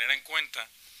también tener en cuenta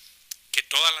que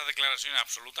todas las declaraciones,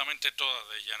 absolutamente todas,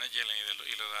 de Janet Yellen y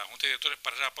de la Junta de Directores,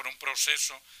 pasan por un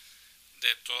proceso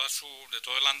de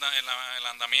todo el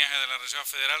andamiaje de la Reserva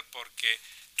Federal, porque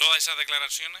todas esas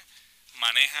declaraciones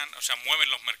mueven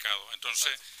los mercados.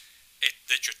 Entonces,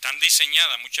 de hecho, están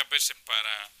diseñadas muchas veces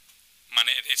para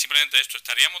simplemente esto,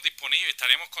 estaríamos disponibles,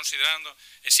 estaríamos considerando,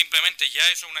 simplemente ya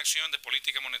eso es una acción de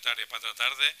política monetaria para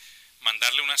tratar de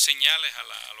mandarle unas señales a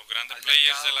los grandes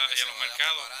players y a los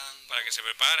mercados para que se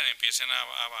preparen y empiecen a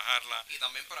bajarla. Y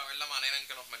también para ver la manera en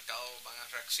que los mercados van a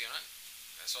reaccionar.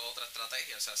 Eso es otra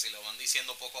estrategia, o sea, si lo van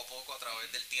diciendo poco a poco a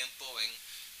través del tiempo, ven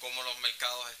cómo los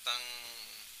mercados están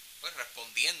pues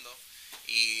respondiendo,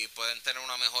 y pueden tener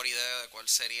una mejor idea de cuál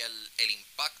sería el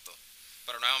impacto.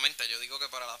 Pero nuevamente yo digo que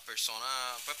para las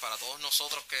personas, pues para todos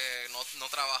nosotros que no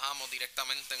trabajamos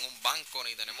directamente en un banco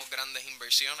ni tenemos grandes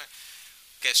inversiones,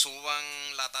 que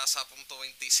suban la tasa a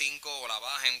 0.25 o la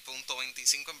bajen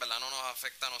 0.25, en verdad no nos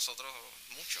afecta a nosotros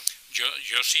mucho.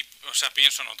 Yo sí,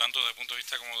 pienso, no tanto desde el punto de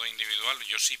vista como de individual,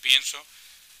 yo sí pienso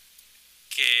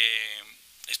que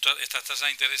estas tasas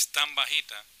de interés tan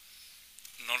bajitas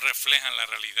no reflejan la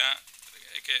realidad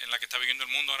en la que está viviendo el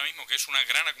mundo ahora mismo, que es una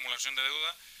gran acumulación de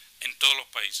deuda en todos los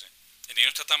países. El dinero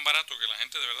está tan barato que la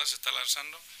gente de verdad se está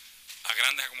lanzando a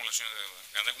grandes acumulaciones de deuda.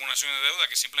 Grandes acumulaciones de deuda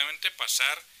que simplemente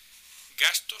pasar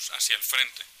gastos hacia el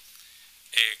frente.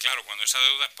 Claro, cuando esa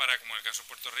deuda es para, como en el caso de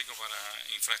Puerto Rico, para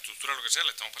infraestructura o lo que sea,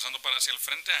 le estamos pasando para hacia el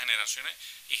frente a generaciones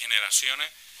y generaciones.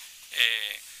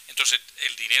 Entonces,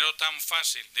 el dinero tan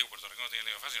fácil, digo, Puerto Rico no tiene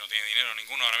dinero fácil, no tiene dinero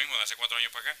ninguno ahora mismo de hace 4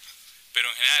 años para acá, pero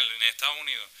en general en Estados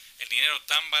Unidos el dinero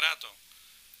tan barato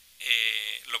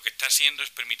lo que está haciendo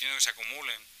es permitiendo que se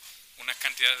acumulen unas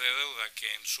cantidades de deuda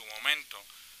que en su momento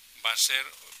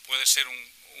puede ser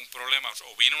un problema,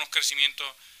 o viene unos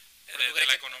crecimientos de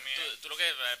la economía. Tú lo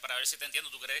que, para ver si te entiendo,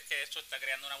 ¿tú crees que esto está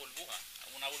creando una burbuja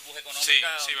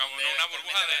económica? Sí, vamos, una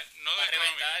burbuja no de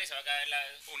reventar y se va a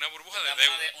caer una burbuja de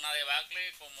deuda. Una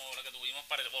debacle como la que tuvimos,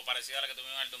 o parecida a la que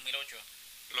tuvimos en el 2008.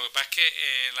 Lo que pasa es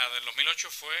que la del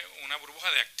 2008 fue una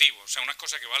burbuja de activos, o sea, unas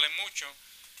cosas que valen mucho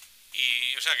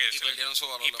y, o sea, que perdieron su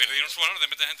valor. Y perdieron su valor, de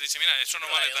repente la gente dice, mira, eso no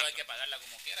vale tanto. Hay que pagarla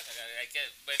como quiera, o sea, hay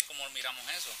que ver cómo miramos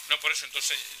eso. No, por eso,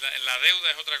 entonces, la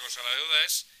deuda es otra cosa. La deuda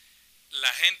es,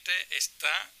 la gente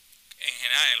está, en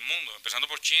general, en el mundo, empezando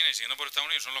por China y siguiendo por Estados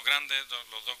Unidos, son los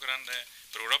dos grandes,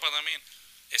 pero Europa también,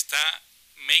 está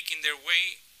making their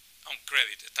way on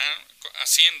credit, están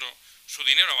haciendo su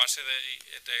dinero a base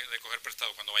de coger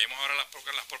prestado. Cuando vayamos ahora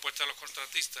a las propuestas de los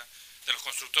contratistas, de los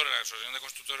constructores, la Asociación de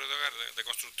Constructores de Hogar, de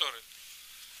constructores,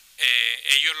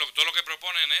 ellos todo lo que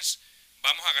proponen es,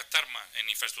 vamos a gastar más en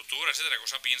infraestructura, etcétera,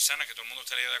 cosas bien sanas que todo el mundo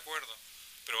estaría de acuerdo,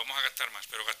 pero vamos a gastar más.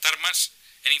 Pero gastar más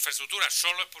en infraestructura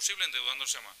solo es posible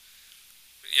endeudándose más.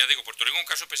 Ya digo, Puerto Rico es un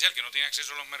caso especial que no tiene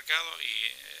acceso a los mercados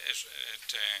y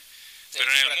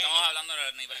pero en el mundo, estamos hablando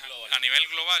a nivel global. A nivel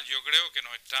global yo creo que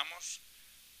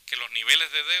que los niveles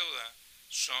de deuda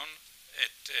son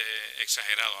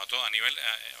exagerados a nivel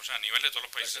de todos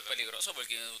los países. Pero es peligroso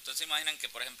porque ustedes se imaginan que,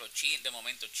 por ejemplo, de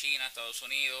momento China, Estados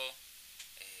Unidos,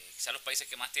 quizás los países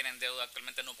que más tienen deuda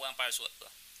actualmente no puedan pagar su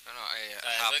deuda. Bueno,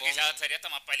 Japón, quizás sería hasta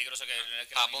más peligroso que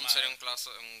Japón sería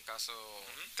un caso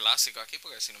clásico aquí,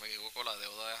 porque si no me equivoco la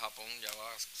deuda de Japón ya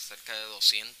va cerca de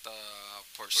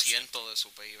 200% de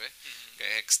su PIB,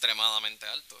 que es extremadamente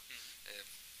alto.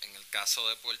 En el caso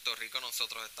de Puerto Rico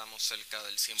nosotros estamos cerca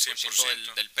del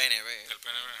 100% del PNB,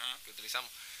 que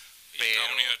utilizamos. Y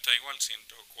Estados Unidos está igual,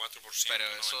 104%. Pero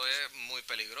eso es muy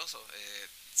peligroso.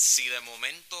 Si de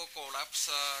momento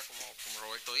colapsa, como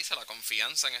Roberto dice, la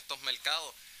confianza en estos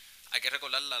mercados, hay que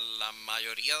recordar la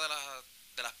mayoría de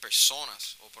las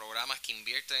personas o programas que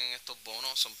invierten en estos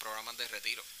bonos son programas de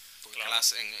retiro. Porque claro.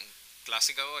 En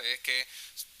clásico es que,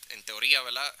 en teoría,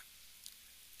 ¿verdad?,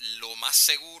 lo más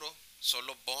seguro son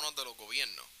los bonos de los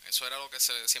gobiernos. Eso era lo que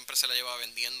siempre se le lleva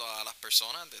vendiendo a las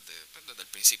personas desde el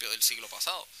principio del siglo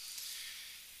pasado.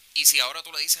 Y si ahora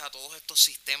tú le dices a todos estos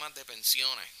sistemas de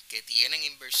pensiones que tienen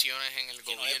inversiones en el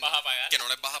gobierno, que no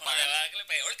les vas a pagar,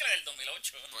 peor que el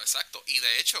 2008. Pues exacto. Y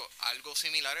de hecho, algo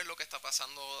similar es lo que está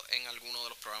pasando en algunos de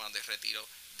los programas de retiro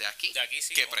de aquí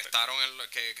sí, que prestaron,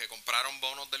 que compraron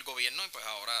bonos del gobierno y pues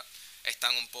ahora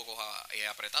están un poco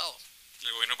apretados.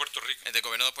 El gobierno de Puerto Rico. El del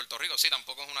gobierno de Puerto Rico, sí,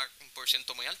 tampoco es un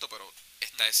 % muy alto, pero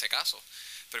está ese caso.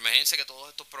 Pero imagínense que todos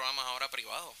estos programas ahora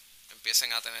privados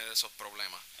empiecen a tener esos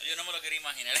problemas. Yo no me lo quería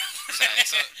imaginar. O sea,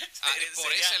 eso,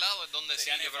 por ese lado es donde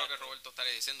sí yo creo que Roberto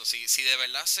estaría diciendo. Si de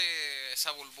verdad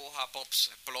esa burbuja POPs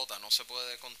explota, no se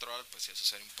puede controlar, pues eso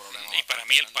sería un problema. Y para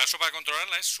mí el paso para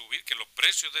controlarla es subir, que los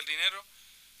precios del dinero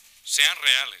sean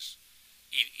reales.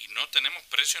 Y no tenemos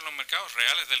precios en los mercados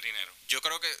reales del dinero. Yo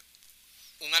creo que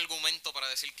un argumento para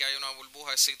decir que hay una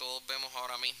burbuja es si todos vemos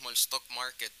ahora mismo el stock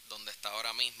market donde está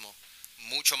ahora mismo,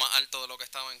 mucho más alto de lo que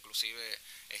estaba inclusive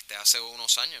hace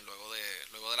unos años,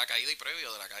 luego de la caída y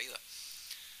previo de la caída.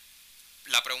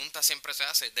 La pregunta siempre se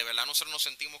hace, ¿de verdad nosotros nos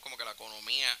sentimos como que la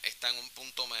economía está en un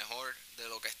punto mejor de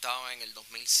lo que estaba en el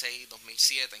 2006,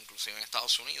 2007, inclusive en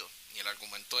Estados Unidos? Y el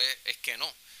argumento es que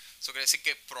no. Eso quiere decir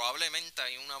que probablemente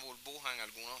hay una burbuja en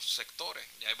algunos sectores.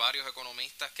 Ya hay varios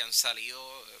economistas que han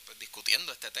salido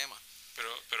discutiendo este tema.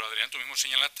 Pero Adrián, tú mismo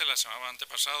señalaste la semana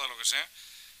antepasada, lo que sea,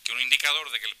 que un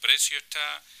indicador de que el precio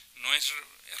no es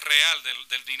real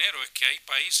del dinero, es que hay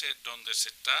países donde se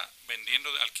está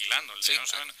vendiendo, alquilando, el dinero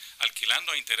se vende,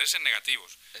 alquilando a intereses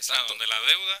negativos. Exacto. O sea, donde la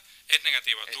deuda es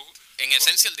negativa. En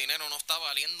esencia el dinero no está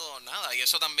valiendo nada y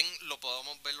eso también lo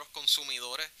podemos ver los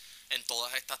consumidores en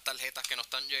todas estas tarjetas que nos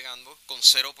están llegando con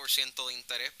 0% de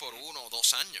interés por 1 o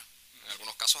 2 años, en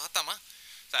algunos casos hasta más.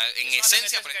 O sea, en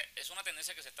esencia es una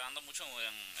tendencia que se está dando mucho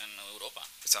en Europa.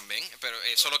 También, pero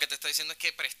eso lo que te está diciendo es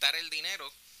que prestar el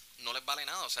dinero no les vale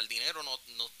nada, o sea, el dinero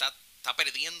no está está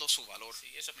perdiendo su valor.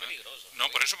 Sí, eso es peligroso. No,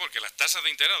 por eso, porque las tasas de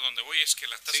interés, donde voy es que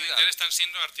las tasas de interés están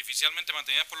siendo artificialmente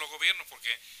mantenidas por los gobiernos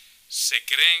porque se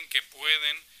creen que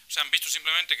pueden, o sea, han visto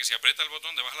simplemente que si aprieta el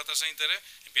botón de bajar la tasa de interés,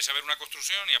 empieza a haber una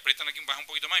construcción y aprietan aquí, baja un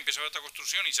poquito más, empieza a haber otra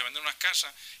construcción y se venden unas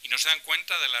casas y no se dan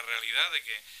cuenta de la realidad de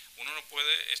que uno no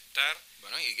puede estar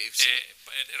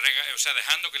o sea,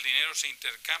 dejando que el dinero se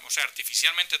intercambie, o sea,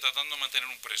 artificialmente tratando de mantener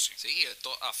un precio. Sí,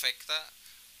 esto afecta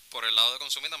por el lado de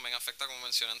consumo y también afecta, como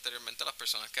mencioné anteriormente, a las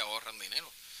personas que ahorran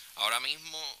dinero. Ahora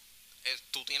mismo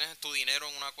tú tienes tu dinero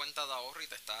en una cuenta de ahorro y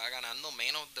te está ganando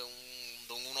menos de un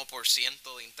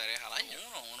 1% de interés al año.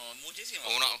 Uno muchísimo.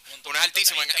 Uno es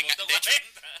altísimo. De hecho,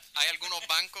 hay algunos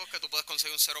bancos que tú puedes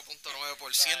conseguir un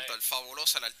 0.9%, el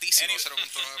fabuloso, el altísimo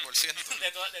 0.9%.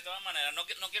 De todas maneras, no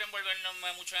quiero envolvernos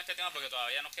mucho en este tema porque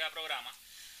todavía nos queda programa.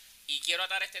 Y quiero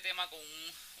atar este tema con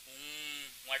un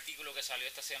artículo que salió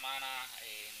esta semana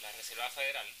en la Reserva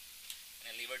Federal, en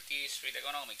el Liberty Street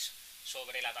Economics,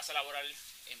 sobre la tasa laboral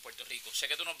en Puerto Rico. Sé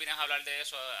que tú nos vienes a hablar de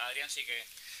eso, Adrián, sí que...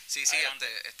 Sí,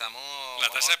 estamos... La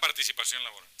tasa de participación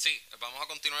laboral. Sí, vamos a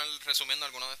continuar resumiendo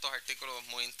algunos de estos artículos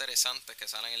muy interesantes que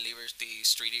salen en Liberty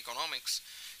Street Economics,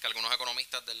 que algunos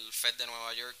economistas del Fed de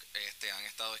Nueva York han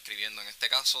estado escribiendo. En este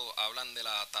caso hablan de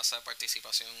la tasa de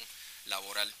participación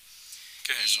laboral.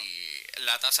 ¿Qué es eso? Y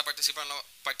la tasa de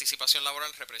participación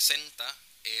laboral representa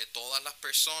todas las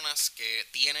personas que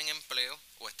tienen empleo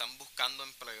o están buscando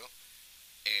empleo,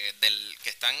 que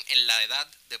están en la edad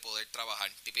de poder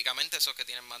trabajar. Típicamente esos que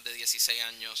tienen más de 16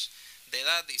 años de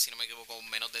edad y, si no me equivoco,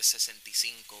 menos de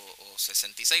 65 o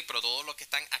 66, pero todos los que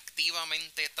están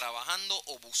activamente trabajando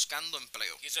o buscando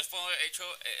empleo. Y eso fue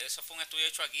un estudio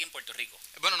hecho aquí en Puerto Rico.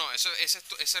 Bueno, no,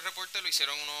 ese reporte lo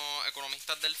hicieron unos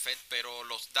economistas del Fed, pero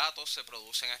los datos se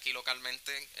producen aquí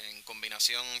localmente en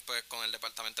combinación pues con el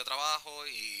Departamento de Trabajo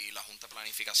y la Junta de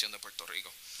Planificación de Puerto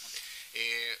Rico.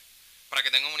 Okay. Para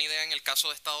que tengan una idea, en el caso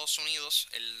de Estados Unidos,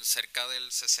 cerca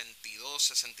del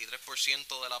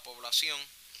 62-63% de la población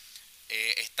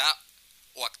está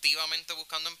o activamente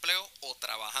buscando empleo o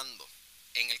trabajando.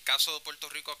 En el caso de Puerto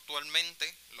Rico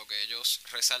actualmente, lo que ellos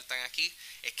resaltan aquí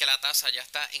es que la tasa ya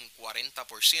está en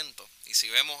 40%. Y si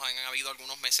vemos, han habido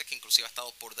algunos meses que inclusive ha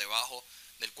estado por debajo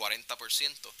del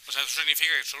 40%. O sea, eso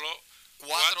significa que solo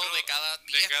 4 de cada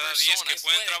 10 personas que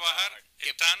pueden trabajar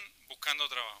están buscando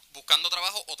trabajo. Buscando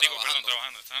trabajo o trabajando.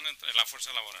 Trabajando, están en la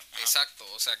fuerza laboral. Ajá. Exacto,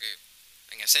 o sea que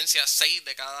en esencia 6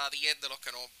 de cada 10 de los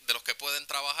que pueden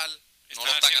trabajar no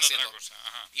lo están haciendo. Otra cosa.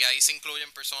 Ajá. Y ahí se incluyen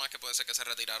personas que puede ser que se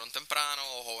retiraron temprano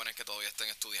o jóvenes que todavía estén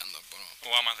estudiando. Bueno,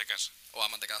 o amas de casa. O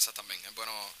amas de casa también. Es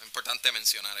importante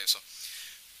mencionar eso.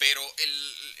 Pero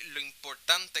lo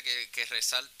importante que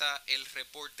resalta el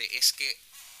reporte es que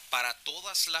para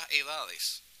todas las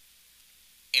edades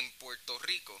en Puerto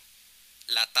Rico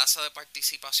la tasa de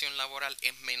participación laboral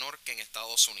es menor que en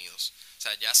Estados Unidos. O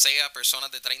sea, ya sea personas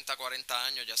de 30 a 40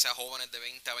 años, ya sea jóvenes de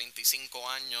 20 a 25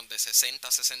 años, de 60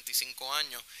 a 65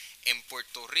 años, en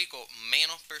Puerto Rico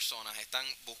menos personas están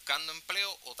buscando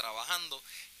empleo o trabajando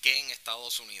que en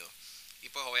Estados Unidos. Y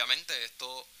pues obviamente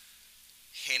esto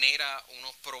genera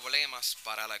unos problemas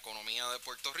para la economía de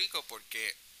Puerto Rico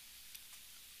porque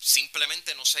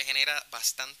simplemente no se genera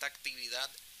bastante actividad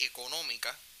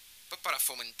económica pues para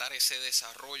fomentar ese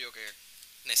desarrollo que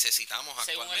necesitamos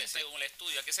actualmente. Según el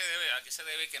estudio, ¿a qué se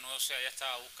debe que no se haya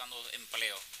estado buscando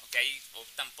empleo? Que hay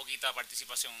tan poquita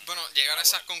participación. Bueno, llegar a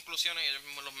esas conclusiones, ellos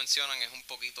mismos los mencionan, es un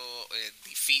poquito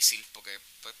difícil porque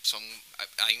pues,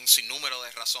 hay un sinnúmero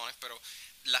de razones, pero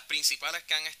las principales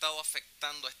que han estado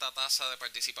afectando esta tasa de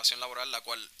participación laboral, la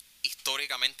cual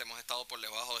históricamente hemos estado por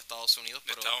debajo de Estados Unidos.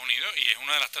 Estados Unidos, y es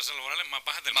una de las tasas laborales más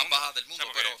bajas del mundo. Más bajas del mundo,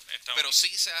 o sea, pero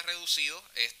sí se ha reducido.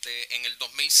 En el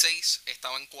 2006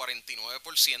 estaba en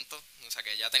 49%, o sea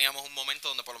que ya teníamos un momento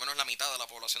donde por lo menos la mitad de la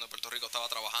población de Puerto Rico estaba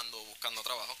trabajando o buscando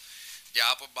trabajo.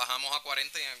 Ya pues bajamos a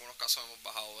 40 y en algunos casos hemos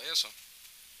bajado de eso.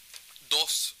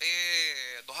 Dos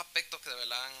aspectos que de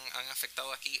verdad han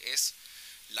afectado aquí es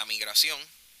la migración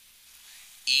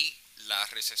y la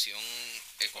recesión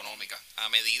económica. A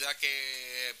medida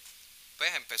que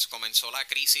pues comenzó la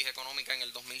crisis económica en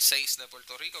el 2006 de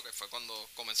Puerto Rico, que fue cuando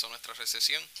comenzó nuestra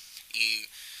recesión, y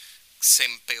se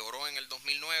empeoró en el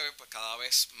 2009, pues cada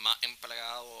vez más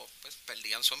empleados pues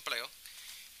perdían su empleo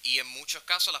y en muchos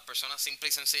casos las personas simple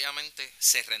y sencillamente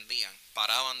se rendían,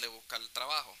 paraban de buscar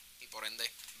trabajo y por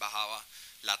ende bajaba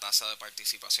la tasa de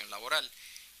participación laboral.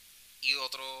 Y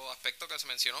otro aspecto que se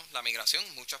mencionó, la migración.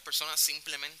 Muchas personas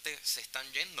simplemente se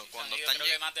están yendo. Cuando están creo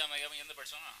que más de medio millón de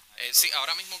personas. Sí,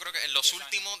 ahora mismo creo que en los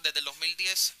últimos, desde el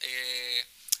 2010,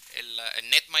 el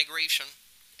net migration,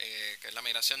 que es la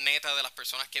migración neta de las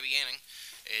personas que vienen,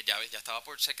 ya estaba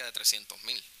por cerca de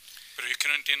 300,000. Pero es que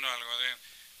no entiendo algo de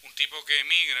un tipo que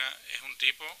emigra, es un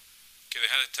tipo que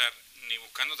deja de estar ni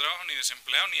buscando trabajo, ni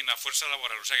desempleado, ni en la fuerza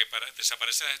laboral. O sea, que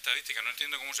desaparecen las estadísticas. No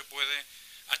entiendo cómo se puede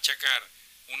achacar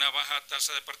una baja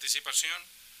tasa de participación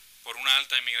por una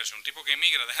alta inmigración. Un tipo que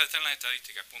emigra deja de estar en las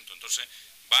estadísticas, punto. Entonces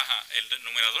baja el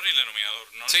numerador y el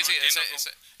denominador. No, sí, no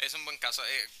ese es un buen caso.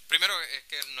 Primero es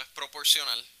que no es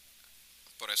proporcional,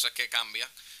 por eso es que cambia.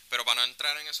 Pero para no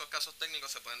entrar en esos casos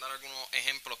técnicos se pueden dar algunos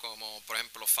ejemplos como, por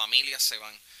ejemplo, familias se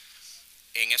van.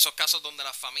 En esos casos donde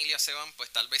las familias se van,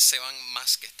 pues tal vez se van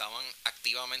más que estaban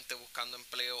activamente buscando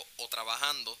empleo o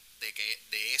trabajando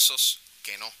de esos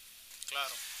que no.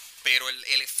 Claro. Pero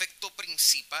el efecto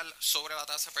principal sobre la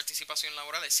tasa de participación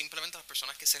laboral es simplemente las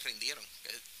personas que se rindieron,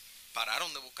 que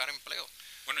pararon de buscar empleo.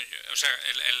 Bueno, o sea,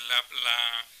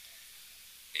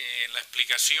 la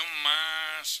explicación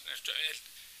más...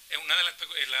 es una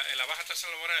de la baja tasa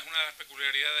laboral es una de las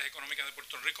peculiaridades económicas de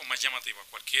Puerto Rico más llamativas.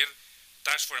 Cualquier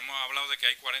task force, hemos hablado de que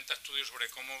hay 40 estudios sobre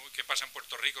qué pasa en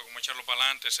Puerto Rico, cómo echarlo para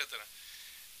adelante, etcétera.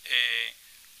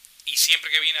 Y siempre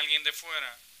que viene alguien de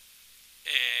fuera,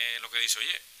 lo que dice,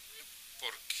 oye,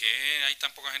 ¿por qué hay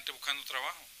tan poca gente buscando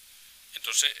trabajo?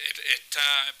 Entonces,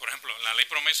 por ejemplo, la ley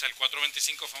promesa, el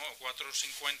 425,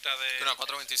 450 No,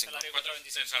 425.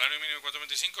 El salario mínimo de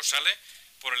 425 sale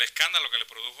por el escándalo que le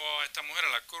produjo a esta mujer, a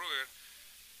la Kruger,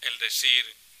 el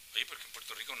decir, oye, porque en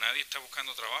Puerto Rico nadie está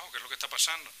buscando trabajo, ¿qué es lo que está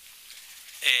pasando?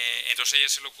 Entonces a ella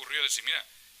se le ocurrió decir, mira,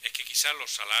 es que quizás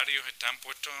los salarios están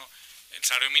puestos, el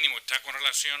salario mínimo está con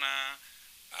relación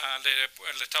al de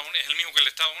Estados Unidos, es el mismo que el de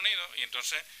Estados Unidos, y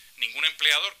entonces ningún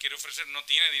empleador no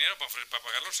tiene dinero para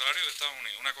pagar los salarios de Estados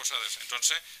Unidos, una cosa de esa.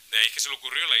 Entonces, de ahí es que se le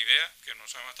ocurrió la idea, que no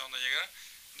sabemos hasta dónde llegar,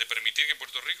 de permitir que en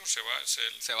Puerto Rico se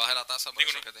baje la tasa.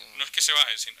 No es que se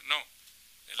baje, sino,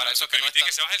 para eso permitir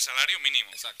que se baje el salario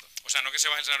mínimo. Exacto. O sea, no que se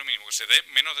baje el salario mínimo, que se dé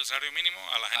menos del salario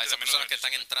mínimo a la gente. A esas de menos personas que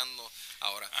están entrando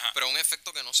ahora. Ajá. Pero un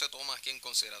efecto que no se toma aquí en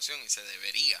consideración y se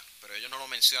debería, pero ellos no lo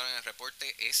mencionan en el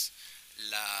reporte, es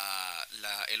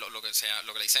lo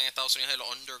que le dicen en Estados Unidos el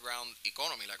underground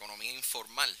economy, la economía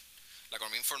informal. La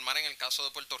economía informal en el caso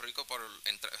de Puerto Rico,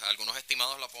 algunos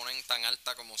estimados la ponen tan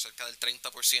alta como cerca del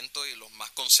 30% y los más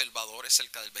conservadores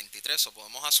cerca del 23%. O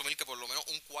podemos asumir que por lo menos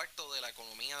un cuarto de la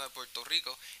economía de Puerto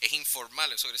Rico es informal.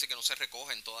 Eso quiere decir que no se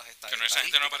recoge en todas estas que esa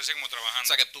gente no aparece como trabajando. O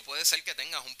sea que tú puedes ser que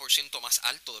tengas un % más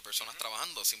alto de personas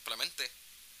trabajando, simplemente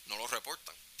no lo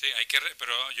reportan. Sí,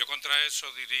 pero yo contra eso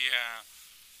diría...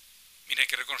 Mira, hay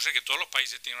que reconocer que todos los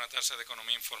países tienen una tasa de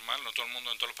economía informal, no todo el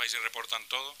mundo en todos los países reportan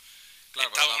todo. Claro,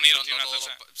 Estados Unidos tiene una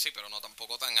tasa... Sí, pero no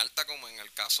tampoco tan alta como en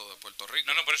el caso de Puerto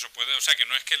Rico. No, por eso puede, o sea, que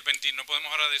no es que no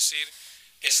podemos ahora decir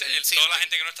toda la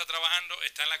gente que no está trabajando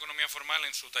está en la economía formal,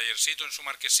 en su tallercito, en su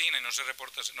marquesina y no se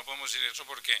reporta, no podemos decir eso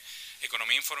porque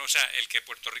economía informal, o sea, el que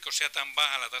Puerto Rico sea tan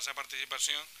baja la tasa de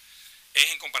participación es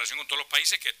en comparación con todos los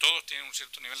países que todos tienen un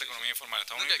cierto nivel de economía informal.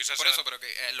 Estados Unidos quizás pero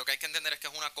lo que hay que entender es que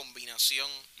es una combinación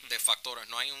de factores.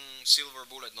 No hay un silver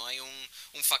bullet, no hay un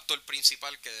factor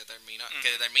principal que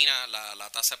determina la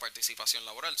tasa de participación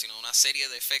laboral, sino una serie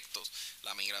de efectos.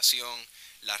 La migración,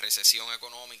 la recesión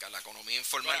económica, la economía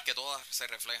informal, que todas se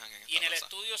reflejan en esta Y en el tasa.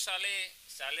 estudio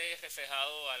sale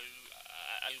reflejado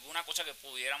alguna cosa que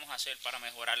pudiéramos hacer para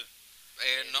mejorar.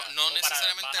 No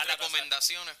necesariamente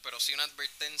recomendaciones, pero sí una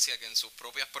advertencia que en sus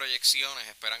propias proyecciones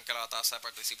esperan que la tasa de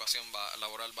participación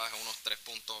laboral baje unos 3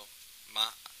 puntos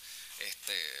más,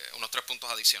 unos 3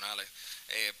 puntos adicionales.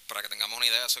 Para que tengamos una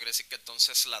idea, eso quiere decir que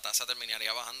entonces la tasa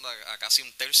terminaría bajando a casi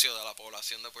un tercio de la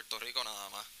población de Puerto Rico nada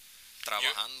más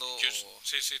trabajando.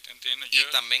 Sí, te entiendo. Y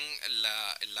también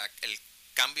el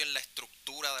cambio en la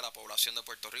estructura de la población de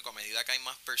Puerto Rico, a medida que hay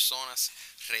más personas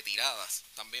retiradas,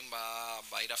 también va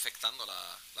a ir afectando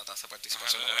la tasa de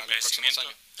participación laboral en los próximos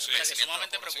años. O sea, que es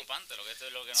sumamente preocupante lo que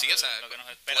nos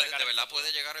espera. De verdad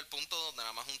puede llegar el punto donde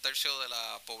nada más un tercio de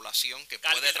la población que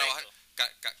puede trabajar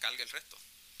cargue el resto.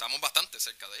 Estamos bastante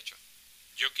cerca, de hecho.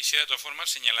 Yo quisiera de todas formas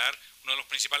señalar uno de los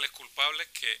principales culpables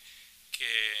que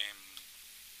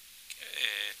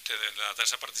de la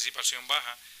tasa de participación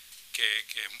baja, que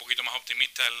es un poquito más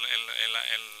optimista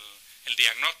el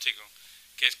diagnóstico,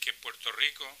 que es que Puerto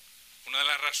Rico, una de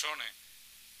las razones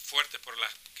fuertes por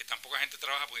las que tan poca gente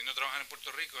trabaja pudiendo trabajar en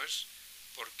Puerto Rico es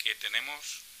porque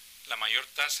tenemos la mayor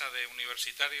tasa de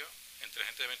universitarios entre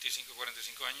gente de 25 y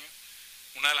 45 años,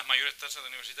 una de las mayores tasas de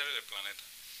universitarios del planeta.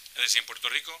 Es decir, en Puerto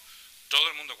Rico todo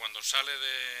el mundo cuando sale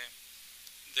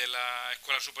de la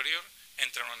escuela superior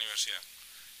entra a una universidad.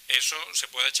 Eso se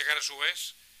puede achacar a su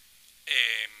vez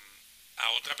a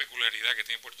otra peculiaridad que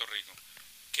tiene Puerto Rico,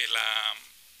 que las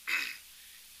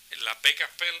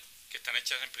becas Pell, que están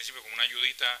hechas en principio como una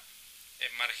ayudita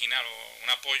marginal o un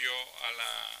apoyo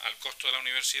al costo de la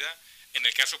universidad, En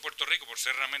el caso de Puerto Rico, por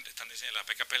ser realmente, las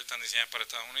becas Pell están diseñadas para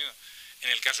Estados Unidos, en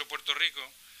el caso de Puerto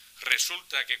Rico,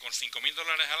 resulta que con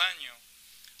 $5,000 al año,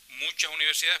 muchas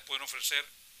universidades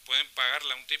pueden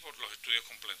pagarle a un tipo los estudios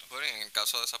completos. Bueno, en el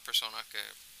caso de esas personas que,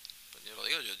 pues yo lo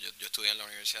digo, yo estudié en la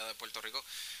Universidad de Puerto Rico,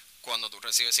 cuando tú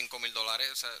recibes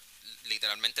 $5,000, o sea,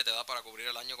 literalmente te da para cubrir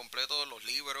el año completo, los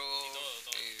libros.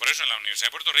 Todo. Por eso en la Universidad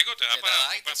de Puerto Rico te da para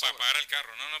pagar el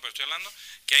carro. No, pero estoy hablando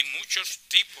que hay muchos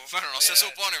tipos. Bueno, no se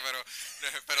supone,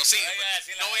 pero sí,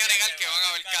 no voy a negar que van a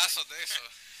haber casos de eso.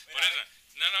 Por eso,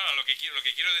 no, lo que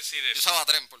quiero decir es... Yo usaba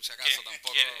tren, por si acaso,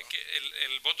 tampoco... Que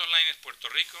el bottom line es Puerto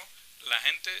Rico, la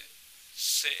gente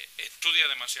se estudia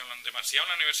demasiado en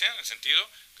la universidad, en el sentido,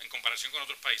 en comparación con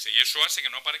otros países, y eso hace que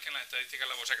no aparezca en las estadísticas,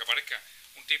 o sea, que aparezca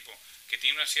un tipo que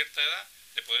tiene una cierta edad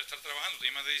de poder estar trabajando,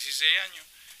 tiene más de 16 años,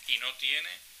 y no tiene,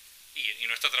 y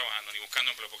no está trabajando, ni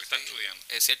buscando empleo, porque está estudiando.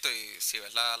 Es cierto, y si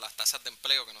ves las tasas de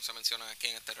empleo, que no se mencionan aquí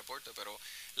en este reporte, pero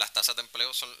las tasas de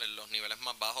empleo son los niveles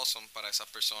más bajos son para esas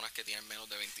personas que tienen menos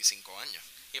de 25 años.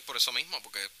 Y es por eso mismo,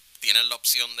 porque tienen la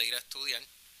opción de ir a estudiar,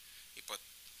 y pues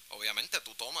obviamente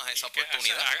tú tomas esa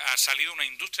oportunidad. Ha salido una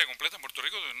industria completa en Puerto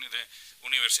Rico de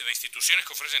universidades, de instituciones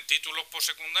que ofrecen títulos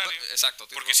postsecundarios. Exacto.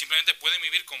 Porque simplemente pueden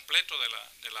vivir completo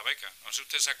de la beca. No sé si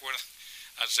ustedes se acuerdan,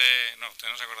 ustedes no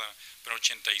se acuerdan, pero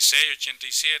 86,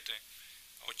 87,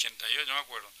 88, no me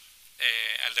acuerdo.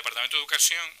 Al Departamento de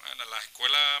Educación, a las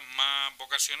escuelas más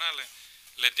vocacionales,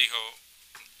 les dijo,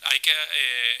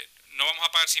 no vamos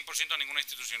a pagar 100% a ninguna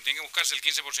institución, tienen que buscarse el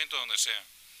 15% donde sea.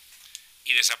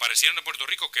 Y desaparecieron de Puerto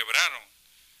Rico, quebraron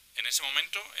en ese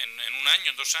momento, en un año,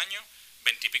 en 2 años,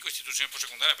 20 y pico instituciones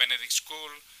postsecundarias, Benedict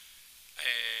School,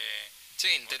 sí,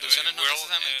 instituciones no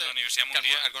necesariamente, la Universidad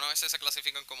Mundial. Algunas veces se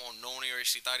clasifican como no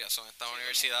universitarias, son estas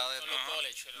universidades,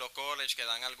 los colleges que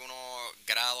dan algunos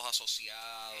grados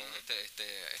asociados,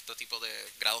 este tipo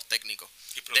de grados técnicos.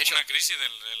 Y produce una crisis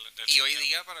del y hoy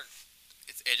día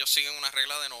ellos siguen una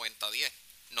regla de 90-10.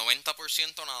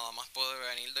 90% nada más puede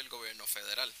venir del gobierno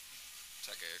federal. O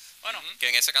sea que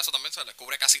en ese caso también se les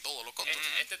cubre casi todos los costos.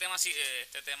 Este tema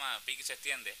Piqui se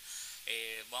extiende.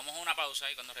 Vamos a una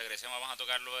pausa y cuando regresemos vamos a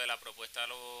tocar lo de la propuesta de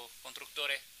los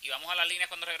constructores y vamos a las líneas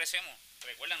cuando regresemos.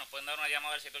 Recuerden, nos pueden dar una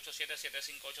llamada al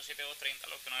 787-758-7230,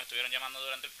 los que nos estuvieron llamando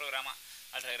durante el programa.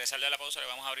 Al regresar de la pausa le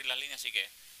vamos a abrir las líneas, así que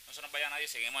no se nos vaya nadie,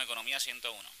 seguimos Economía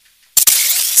 101.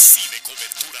 Si de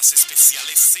coberturas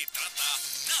especiales se trata,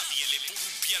 nadie le pone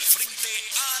un pie al frente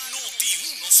a Noti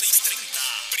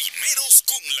 1630. Primeros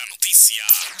con la noticia.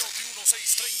 Noti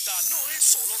 1630 no es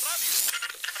solo radio.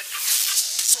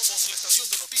 Somos la estación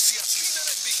de noticias líder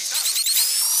en digital.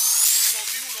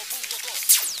 Noti1.com,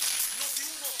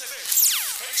 Noti1 TV,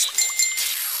 Facebook,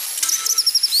 Twitter,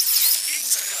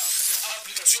 Instagram,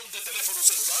 aplicación de teléfono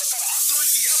celular para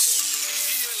Android y Apple,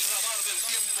 y el radar del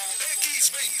tiempo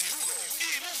X21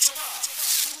 y mucho más.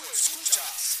 Tú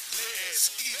escuchas,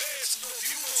 lees y ves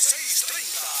Noti1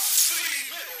 630.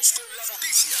 Primeros con la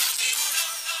noticia.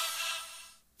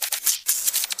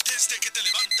 Desde que te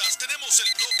levantas tenemos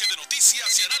el bloque de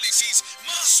noticias y análisis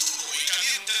más duro y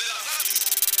caliente de la radio.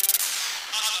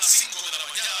 A las 5 de la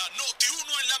mañana,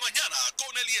 Noti1 en la mañana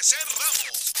con Eliezer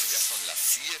Ramos. Ya son las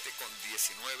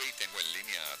 7:19 y tengo en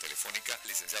línea telefónica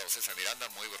licenciado César Miranda.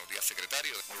 Muy buenos días,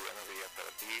 secretario. Muy buenos días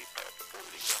para ti y para tu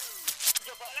público.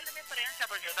 Yo puedo hablar de mi experiencia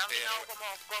porque yo también hago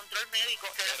como control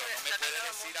médico.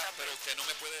 Pero usted no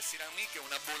me puede decir a mí que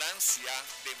una ambulancia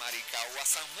de Maricao a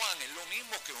San Juan es lo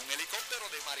mismo que un helicóptero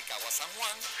de Maricao a San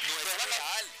Juan. No es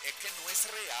real, es que no es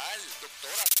real,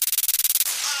 doctora.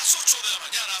 A las 8 de la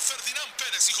mañana, Ferdinand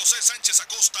Pérez y José Sánchez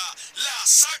Acosta la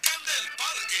sacan del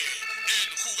parque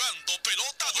en Jugando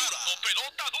Pelota Dura.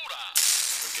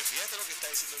 Porque fíjate lo que está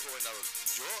diciendo el gobernador.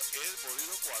 Yo he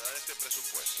podido cuadrar este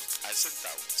presupuesto al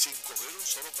centavo sin coger un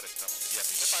solo préstamo. Y a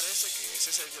mí me parece que ese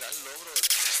es el gran logro.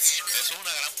 Eso es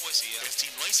una gran poesía. Si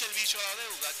no hay servicio a la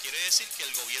deuda, quiere decir que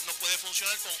el gobierno puede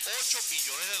funcionar con $8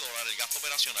 billones el gasto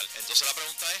operacional. Entonces la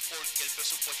pregunta es, ¿por qué el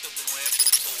presupuesto es de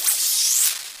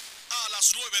 9.1? A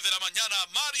las 9 de la mañana,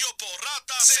 Mario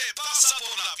Porrata se pasa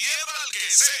por la piedra al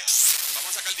que sea.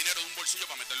 Vamos a sacar dinero de un bolsillo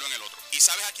para meterlo en el otro. ¿Y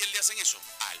sabes a quién le hacen eso?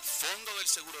 Al Fondo del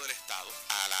Seguro del Estado,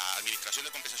 a la Administración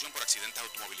de Compensación por Accidentes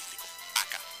Automovilísticos.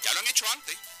 Acá. Ya lo han hecho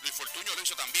antes. Luis Fortuño lo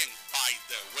hizo también. By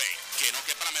the way. Que no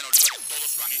quepa la menor duda que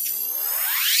todos lo han hecho.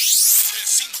 De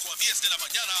 5 a 10 de la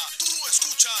mañana, tú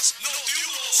escuchas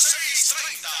Noti1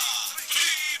 630.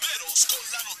 Primeros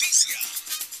con la noticia.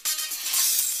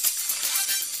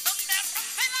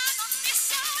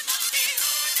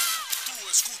 Tú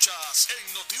escuchas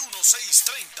en Noti1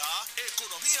 630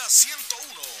 Economía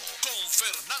 101 con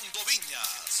Fernando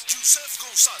Viñas, Yusef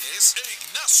González e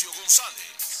Ignacio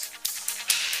González.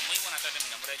 Muy buenas tardes, mi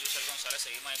nombre es Yusel González,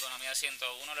 seguimos en Economía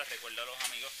 101. Les recuerdo a los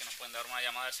amigos que nos pueden dar una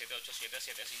llamada al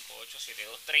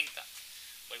 787-758-7230.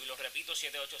 Vuelvo y lo repito,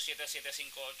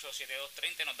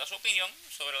 787-758-7230. Nos da su opinión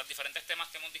sobre los diferentes temas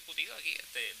que hemos discutido aquí.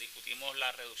 Discutimos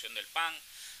la reducción del PAN,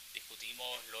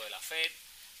 discutimos lo de la FED.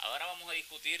 Ahora vamos a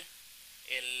discutir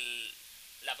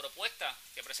la propuesta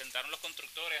que presentaron los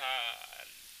constructores al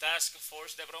Task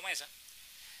Force de Promesa.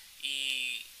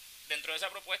 Y dentro de esa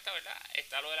propuesta, ¿verdad?,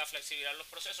 está lo de la flexibilidad en los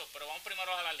procesos. Pero vamos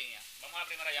primero a las líneas. Vamos a la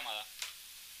primera llamada.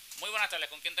 Muy buenas tardes,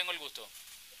 ¿con quién tengo el gusto?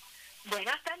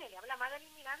 Buenas tardes, le habla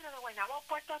Madeline Milagro de Guaynabo,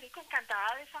 Puerto Rico,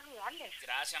 encantada de saludarles.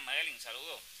 Gracias, Madeline,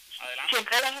 saludos. Adelante.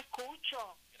 Siempre les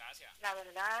escucho. Gracias. La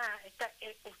verdad,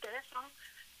 ustedes son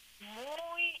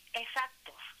muy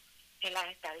exactos en las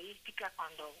estadísticas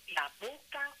cuando las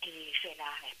buscan y se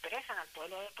las expresan al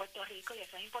pueblo de Puerto Rico, y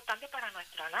eso es importante para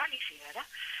nuestro análisis, ¿verdad?,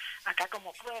 acá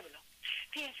como pueblo.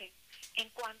 Fíjense, en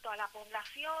cuanto a la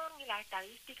población y las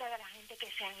estadísticas de la gente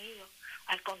que se han ido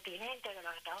al continente de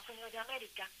los Estados Unidos de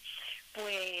América,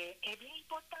 pues es bien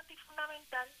importante y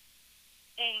fundamental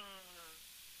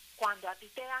cuando a ti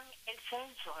te dan el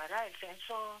censo, ¿verdad?, el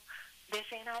censo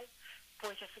decenal,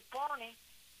 pues se supone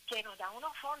que nos dan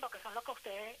unos fondos que son los que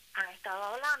ustedes han estado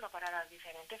hablando para las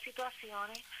diferentes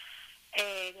situaciones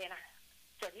de los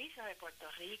servicios de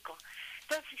Puerto Rico.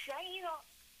 Entonces, si se ha ido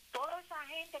toda esa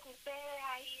gente que ustedes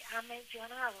ahí han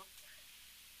mencionado,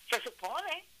 se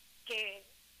supone que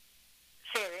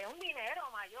se dé un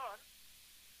dinero mayor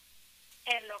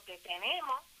en lo que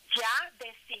tenemos ya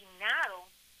designado,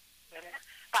 ¿verdad?,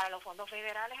 para los fondos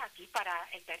federales aquí para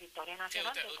el territorio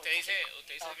nacional. Sí, usted dice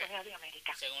que, de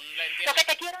América. Según la entiendo, lo que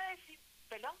te quiero decir,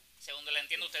 perdón. Según la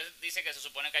entiendo, usted dice que se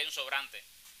supone que hay un sobrante.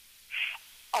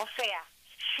 O sea,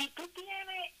 si tú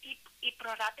tienes y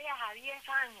prorrateas a 10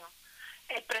 años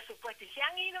el presupuesto, y se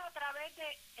han ido a través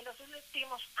de, en los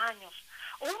últimos años,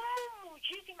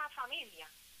 muchísimas familias,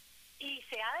 y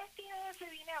se ha destinado ese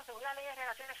dinero, según la Ley de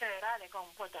Relaciones Federales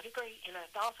con Puerto Rico y los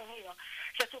Estados Unidos,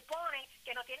 se supone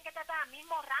que nos tienen que tratar al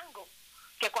mismo rango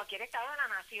que cualquier estado de la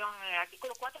nación, en el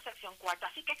artículo 4, sección 4.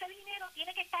 Así que ese dinero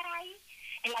tiene que estar ahí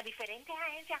en las diferentes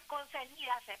agencias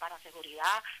concernidas para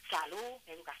seguridad, salud,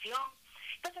 educación.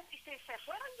 Entonces, si se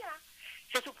fueron ya,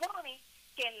 se supone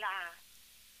que en los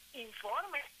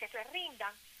informes que se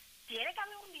rindan, tiene que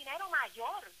haber un dinero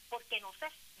mayor, porque no se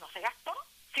gastó.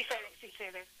 Si se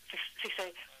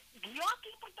dio aquí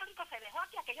en Puerto Rico, se dejó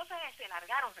aquí, aquellos se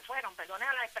largaron, se fueron, perdone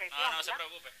la expresión. No se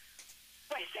preocupe.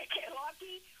 Pues se quedó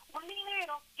aquí un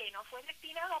dinero que no fue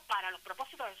destinado para los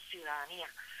propósitos de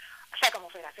ciudadanía. O sea, como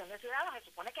Federación de Ciudadanos, se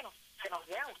supone que se nos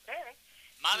dé a ustedes.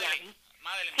 Madeline, sí.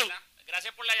 ¿verdad?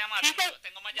 Gracias por la llamada. Sí,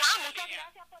 tengo más llamadas en línea.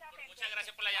 Gracias por atender. Muchas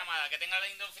gracias por la llamada. Que tenga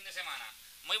lindo fin de semana.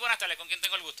 Muy buenas tardes. ¿Con quién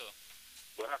tengo el gusto?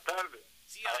 Buenas tardes.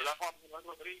 Sí, habla Juan Manuel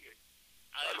Rodríguez.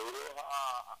 Saludos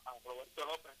a Roberto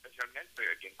López, especialmente,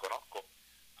 a quien conozco.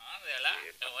 De verdad.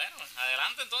 Qué bueno.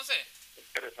 Adelante, entonces.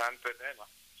 Interesante tema.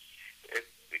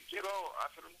 Quiero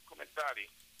hacer unos comentarios.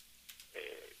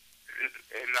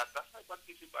 La tasa de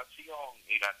participación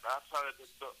y la tasa de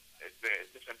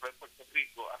desempleo en Puerto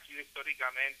Rico ha sido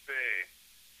históricamente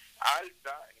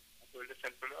alta en el caso del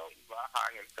desempleo y baja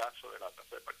en el caso de la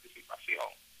tasa de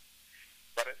participación.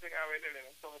 Parecen haber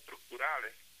elementos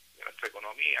estructurales de nuestra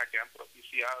economía que han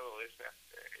propiciado ese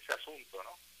asunto,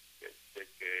 ¿no? De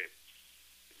que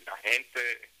la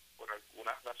gente, por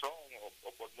alguna razón o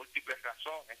por múltiples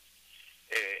razones,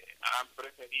 han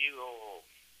preferido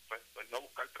pues no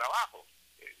buscar trabajo.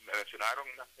 Me mencionaron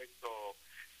el aspecto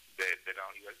de la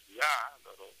universidad,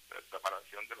 de la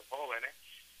preparación de los jóvenes,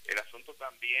 el asunto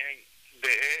también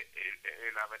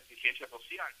de la beneficencia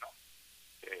social, ¿no?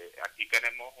 Aquí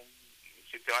tenemos un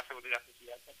sistema de seguridad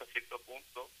social que hasta cierto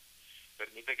punto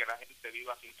permite que la gente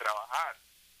viva sin trabajar,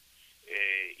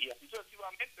 y así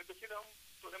sucesivamente. Es decir, es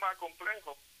un problema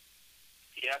complejo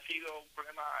y ha sido un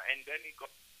problema endémico.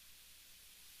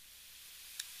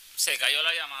 Se cayó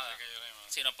la llamada.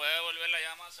 Si nos puede devolver la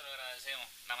llamada, se lo agradecemos,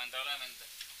 lamentablemente.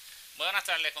 Buenas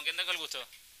tardes, ¿con quién tengo el gusto?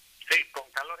 Sí,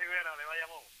 con Carlos Rivera de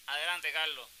Bayamón. Adelante,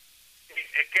 Carlos. Sí,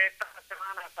 es que esta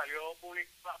semana salió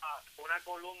publicada una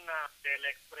columna del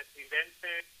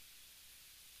expresidente.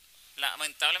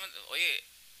 Lamentablemente, oye,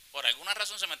 por alguna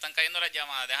razón se me están cayendo las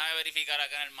llamadas. Déjame verificar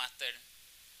acá en el máster.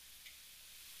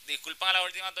 Disculpan a las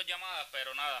últimas 2 llamadas,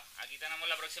 pero nada, aquí tenemos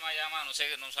la próxima llamada, no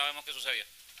sabemos qué sucedió.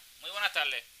 Muy buenas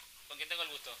tardes, ¿con quién tengo el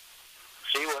gusto?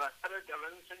 Sí, buenas tardes, te habla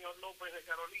el señor López de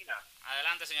Carolina.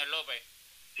 Adelante, señor López.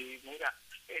 Sí, mira,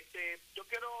 yo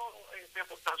quiero, mi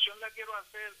aportación la quiero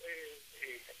hacer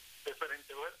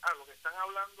referente a lo que están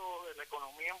hablando de la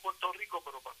economía en Puerto Rico,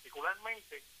 pero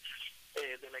particularmente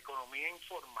de la economía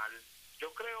informal.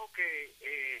 Yo creo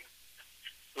que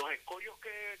los escollos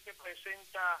que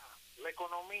presenta la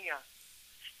economía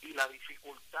y la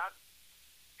dificultad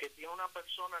que tiene una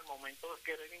persona al momento de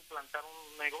querer implantar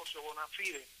un negocio bona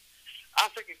fide,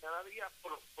 hace que cada día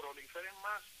proliferen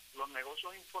más los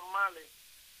negocios informales,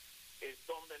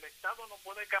 donde el Estado no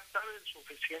puede captar el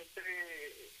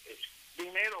suficiente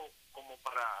dinero como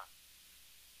para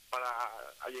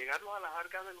allegarlos a las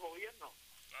arcas del gobierno.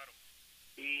 Claro.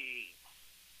 Y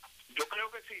yo creo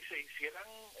que si se hicieran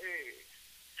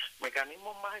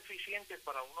mecanismos más eficientes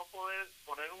para uno poder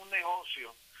poner un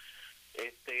negocio,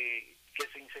 que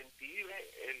se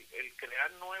incentive el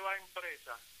crear nuevas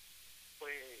empresas,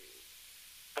 pues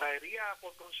traería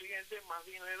por consiguiente más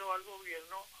dinero al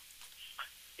gobierno,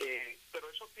 pero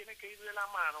eso tiene que ir de la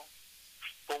mano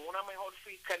con una mejor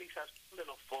fiscalización de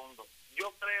los fondos.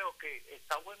 Yo creo que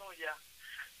está bueno ya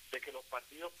de que los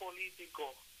partidos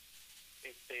políticos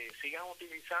sigan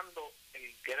utilizando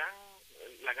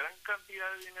la gran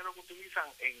cantidad de dinero que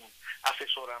utilizan en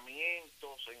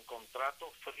asesoramientos, en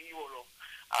contratos frívolos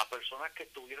a personas que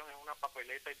estuvieron en una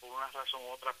papeleta y por una razón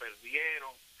u otra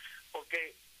perdieron,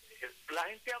 porque la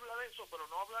gente habla de eso, pero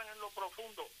no hablan en lo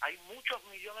profundo. Hay muchos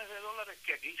millones de dólares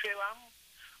que aquí se van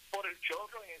por el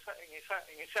chorro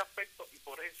en ese aspecto, y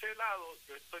por ese lado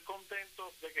yo estoy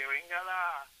contento de que venga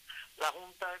la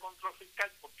Junta de Control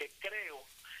Fiscal, porque creo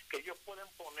que ellos pueden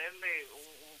ponerle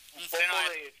un poco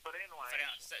de freno a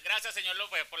eso. Gracias, señor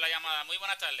López, por la llamada. Muy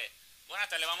buenas tardes. Buenas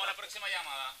tardes, vamos a la próxima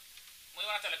llamada. Muy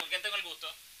buenas tardes, ¿con quién tengo el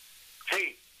gusto?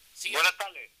 Sí, buenas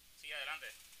tardes. Sí, adelante.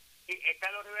 Sí,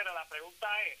 Carlos Rivera, la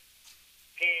pregunta es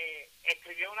que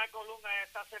escribió una columna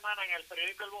esta semana en el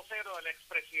periódico El Vocero el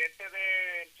expresidente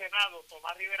del Senado,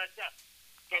 Tomás Rivera Chatz,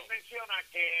 que él menciona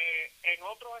que en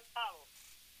otros estados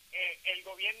el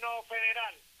gobierno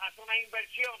federal hace unas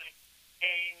inversiones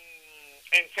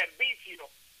en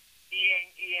servicios y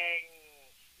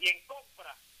en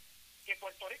compras que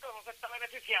Puerto Rico no se está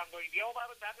beneficiando, y dio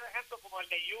varios ejemplos como el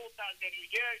de Utah, el de New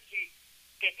Jersey,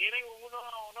 que tienen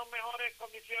unas mejores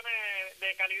condiciones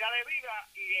de calidad de vida,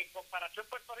 y en comparación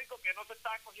Puerto Rico, que no se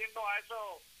está acogiendo a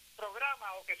esos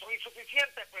programas o que son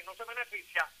insuficientes, pues no se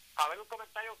beneficia. A ver un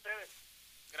comentario a ustedes.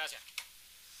 Gracias.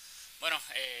 Bueno,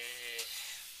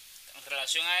 en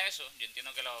relación a eso, yo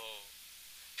entiendo que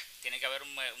tiene que haber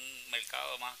un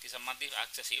mercado quizás más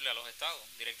accesible a los estados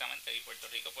directamente, y Puerto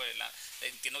Rico, pues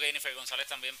entiendo que Jennifer González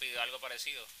también pidió algo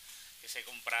parecido, que se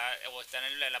compra, o está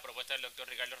en la propuesta del doctor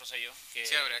Ricardo Rosselló.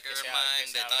 Sí, habría que ver más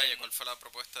en detalle cuál fue la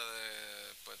propuesta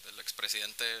del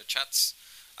expresidente Chatz.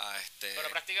 Pero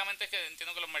prácticamente es que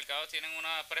entiendo que los mercados tienen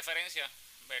una preferencia,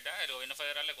 ¿verdad? El gobierno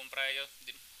federal le compra a ellos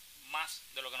más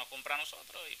de lo que nos compra a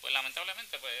nosotros, y pues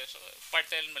lamentablemente pues eso es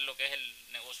parte de lo que es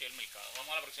el negocio y el mercado.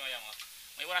 Vamos a la próxima llamada.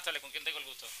 Muy buenas tardes, ¿con quién tengo el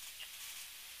gusto?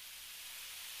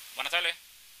 Buenas tardes.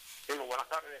 Sí, muy buenas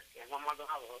tardes, es Juan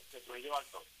Maldonado, de Trujillo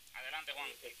Alto. Adelante,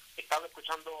 Juan. He estado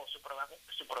escuchando su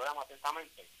programa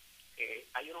atentamente.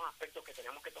 Hay unos aspectos que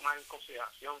tenemos que tomar en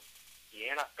consideración, y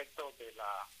es el aspecto de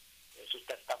la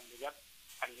sustentabilidad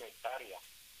alimentaria.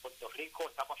 Puerto Rico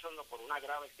está pasando por una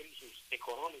grave crisis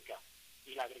económica,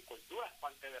 y la agricultura es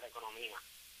parte de la economía.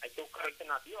 Hay que buscar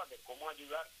alternativas de cómo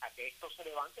ayudar a que esto se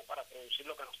levante para producir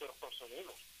lo que nosotros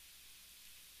consumimos.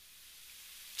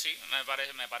 Sí,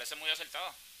 me parece muy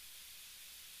acertado.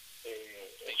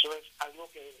 Eso es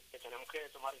algo que tenemos que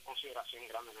tomar en consideración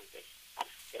grandemente.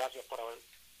 Gracias por haber...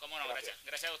 ¿Cómo no?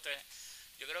 Gracias a usted.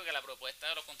 Yo creo que la propuesta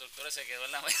de los constructores se quedó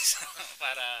en la mesa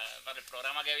para el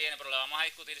programa que viene, pero la vamos a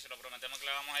discutir, se lo prometemos que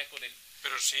la vamos a discutir.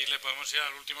 Pero sí le podemos decir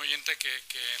al último oyente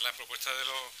que la propuesta de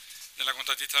la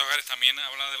contratista de hogares también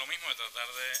habla de lo mismo, de tratar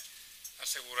de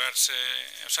asegurarse,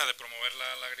 o sea, de promover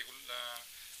la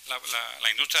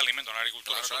industria de alimentos, la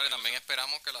agricultura. Claro, y también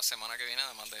esperamos que la semana que viene,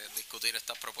 además de discutir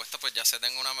estas propuestas, pues ya se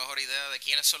tenga una mejor idea de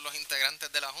quiénes son los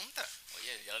integrantes de la Junta.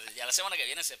 Oye, ya la semana que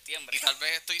viene, en septiembre. Y tal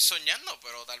vez estoy soñando,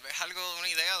 pero tal vez algo de una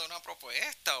idea, de una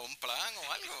propuesta, o un plan,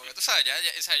 o algo. Porque tú sabes,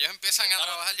 o sea, ellos empiezan a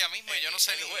trabajar ya mismo, y yo no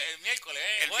sé ni... El miércoles,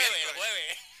 el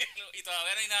jueves. Y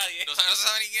todavía no hay nadie. No se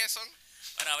sabe ni quiénes son.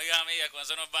 Bueno, amigas, amigas, con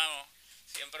eso nos vamos.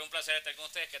 Siempre un placer estar con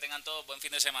ustedes. Que tengan todos buen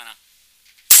fin de semana.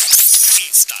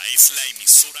 Esta es la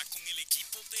emisora con el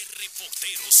equipo de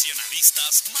reporteros y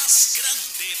analistas más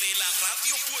grande de la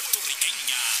radio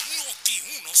puertorriqueña. Noti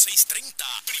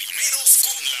 1630. Primeros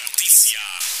con la noticia.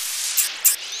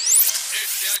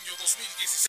 Este año 2016.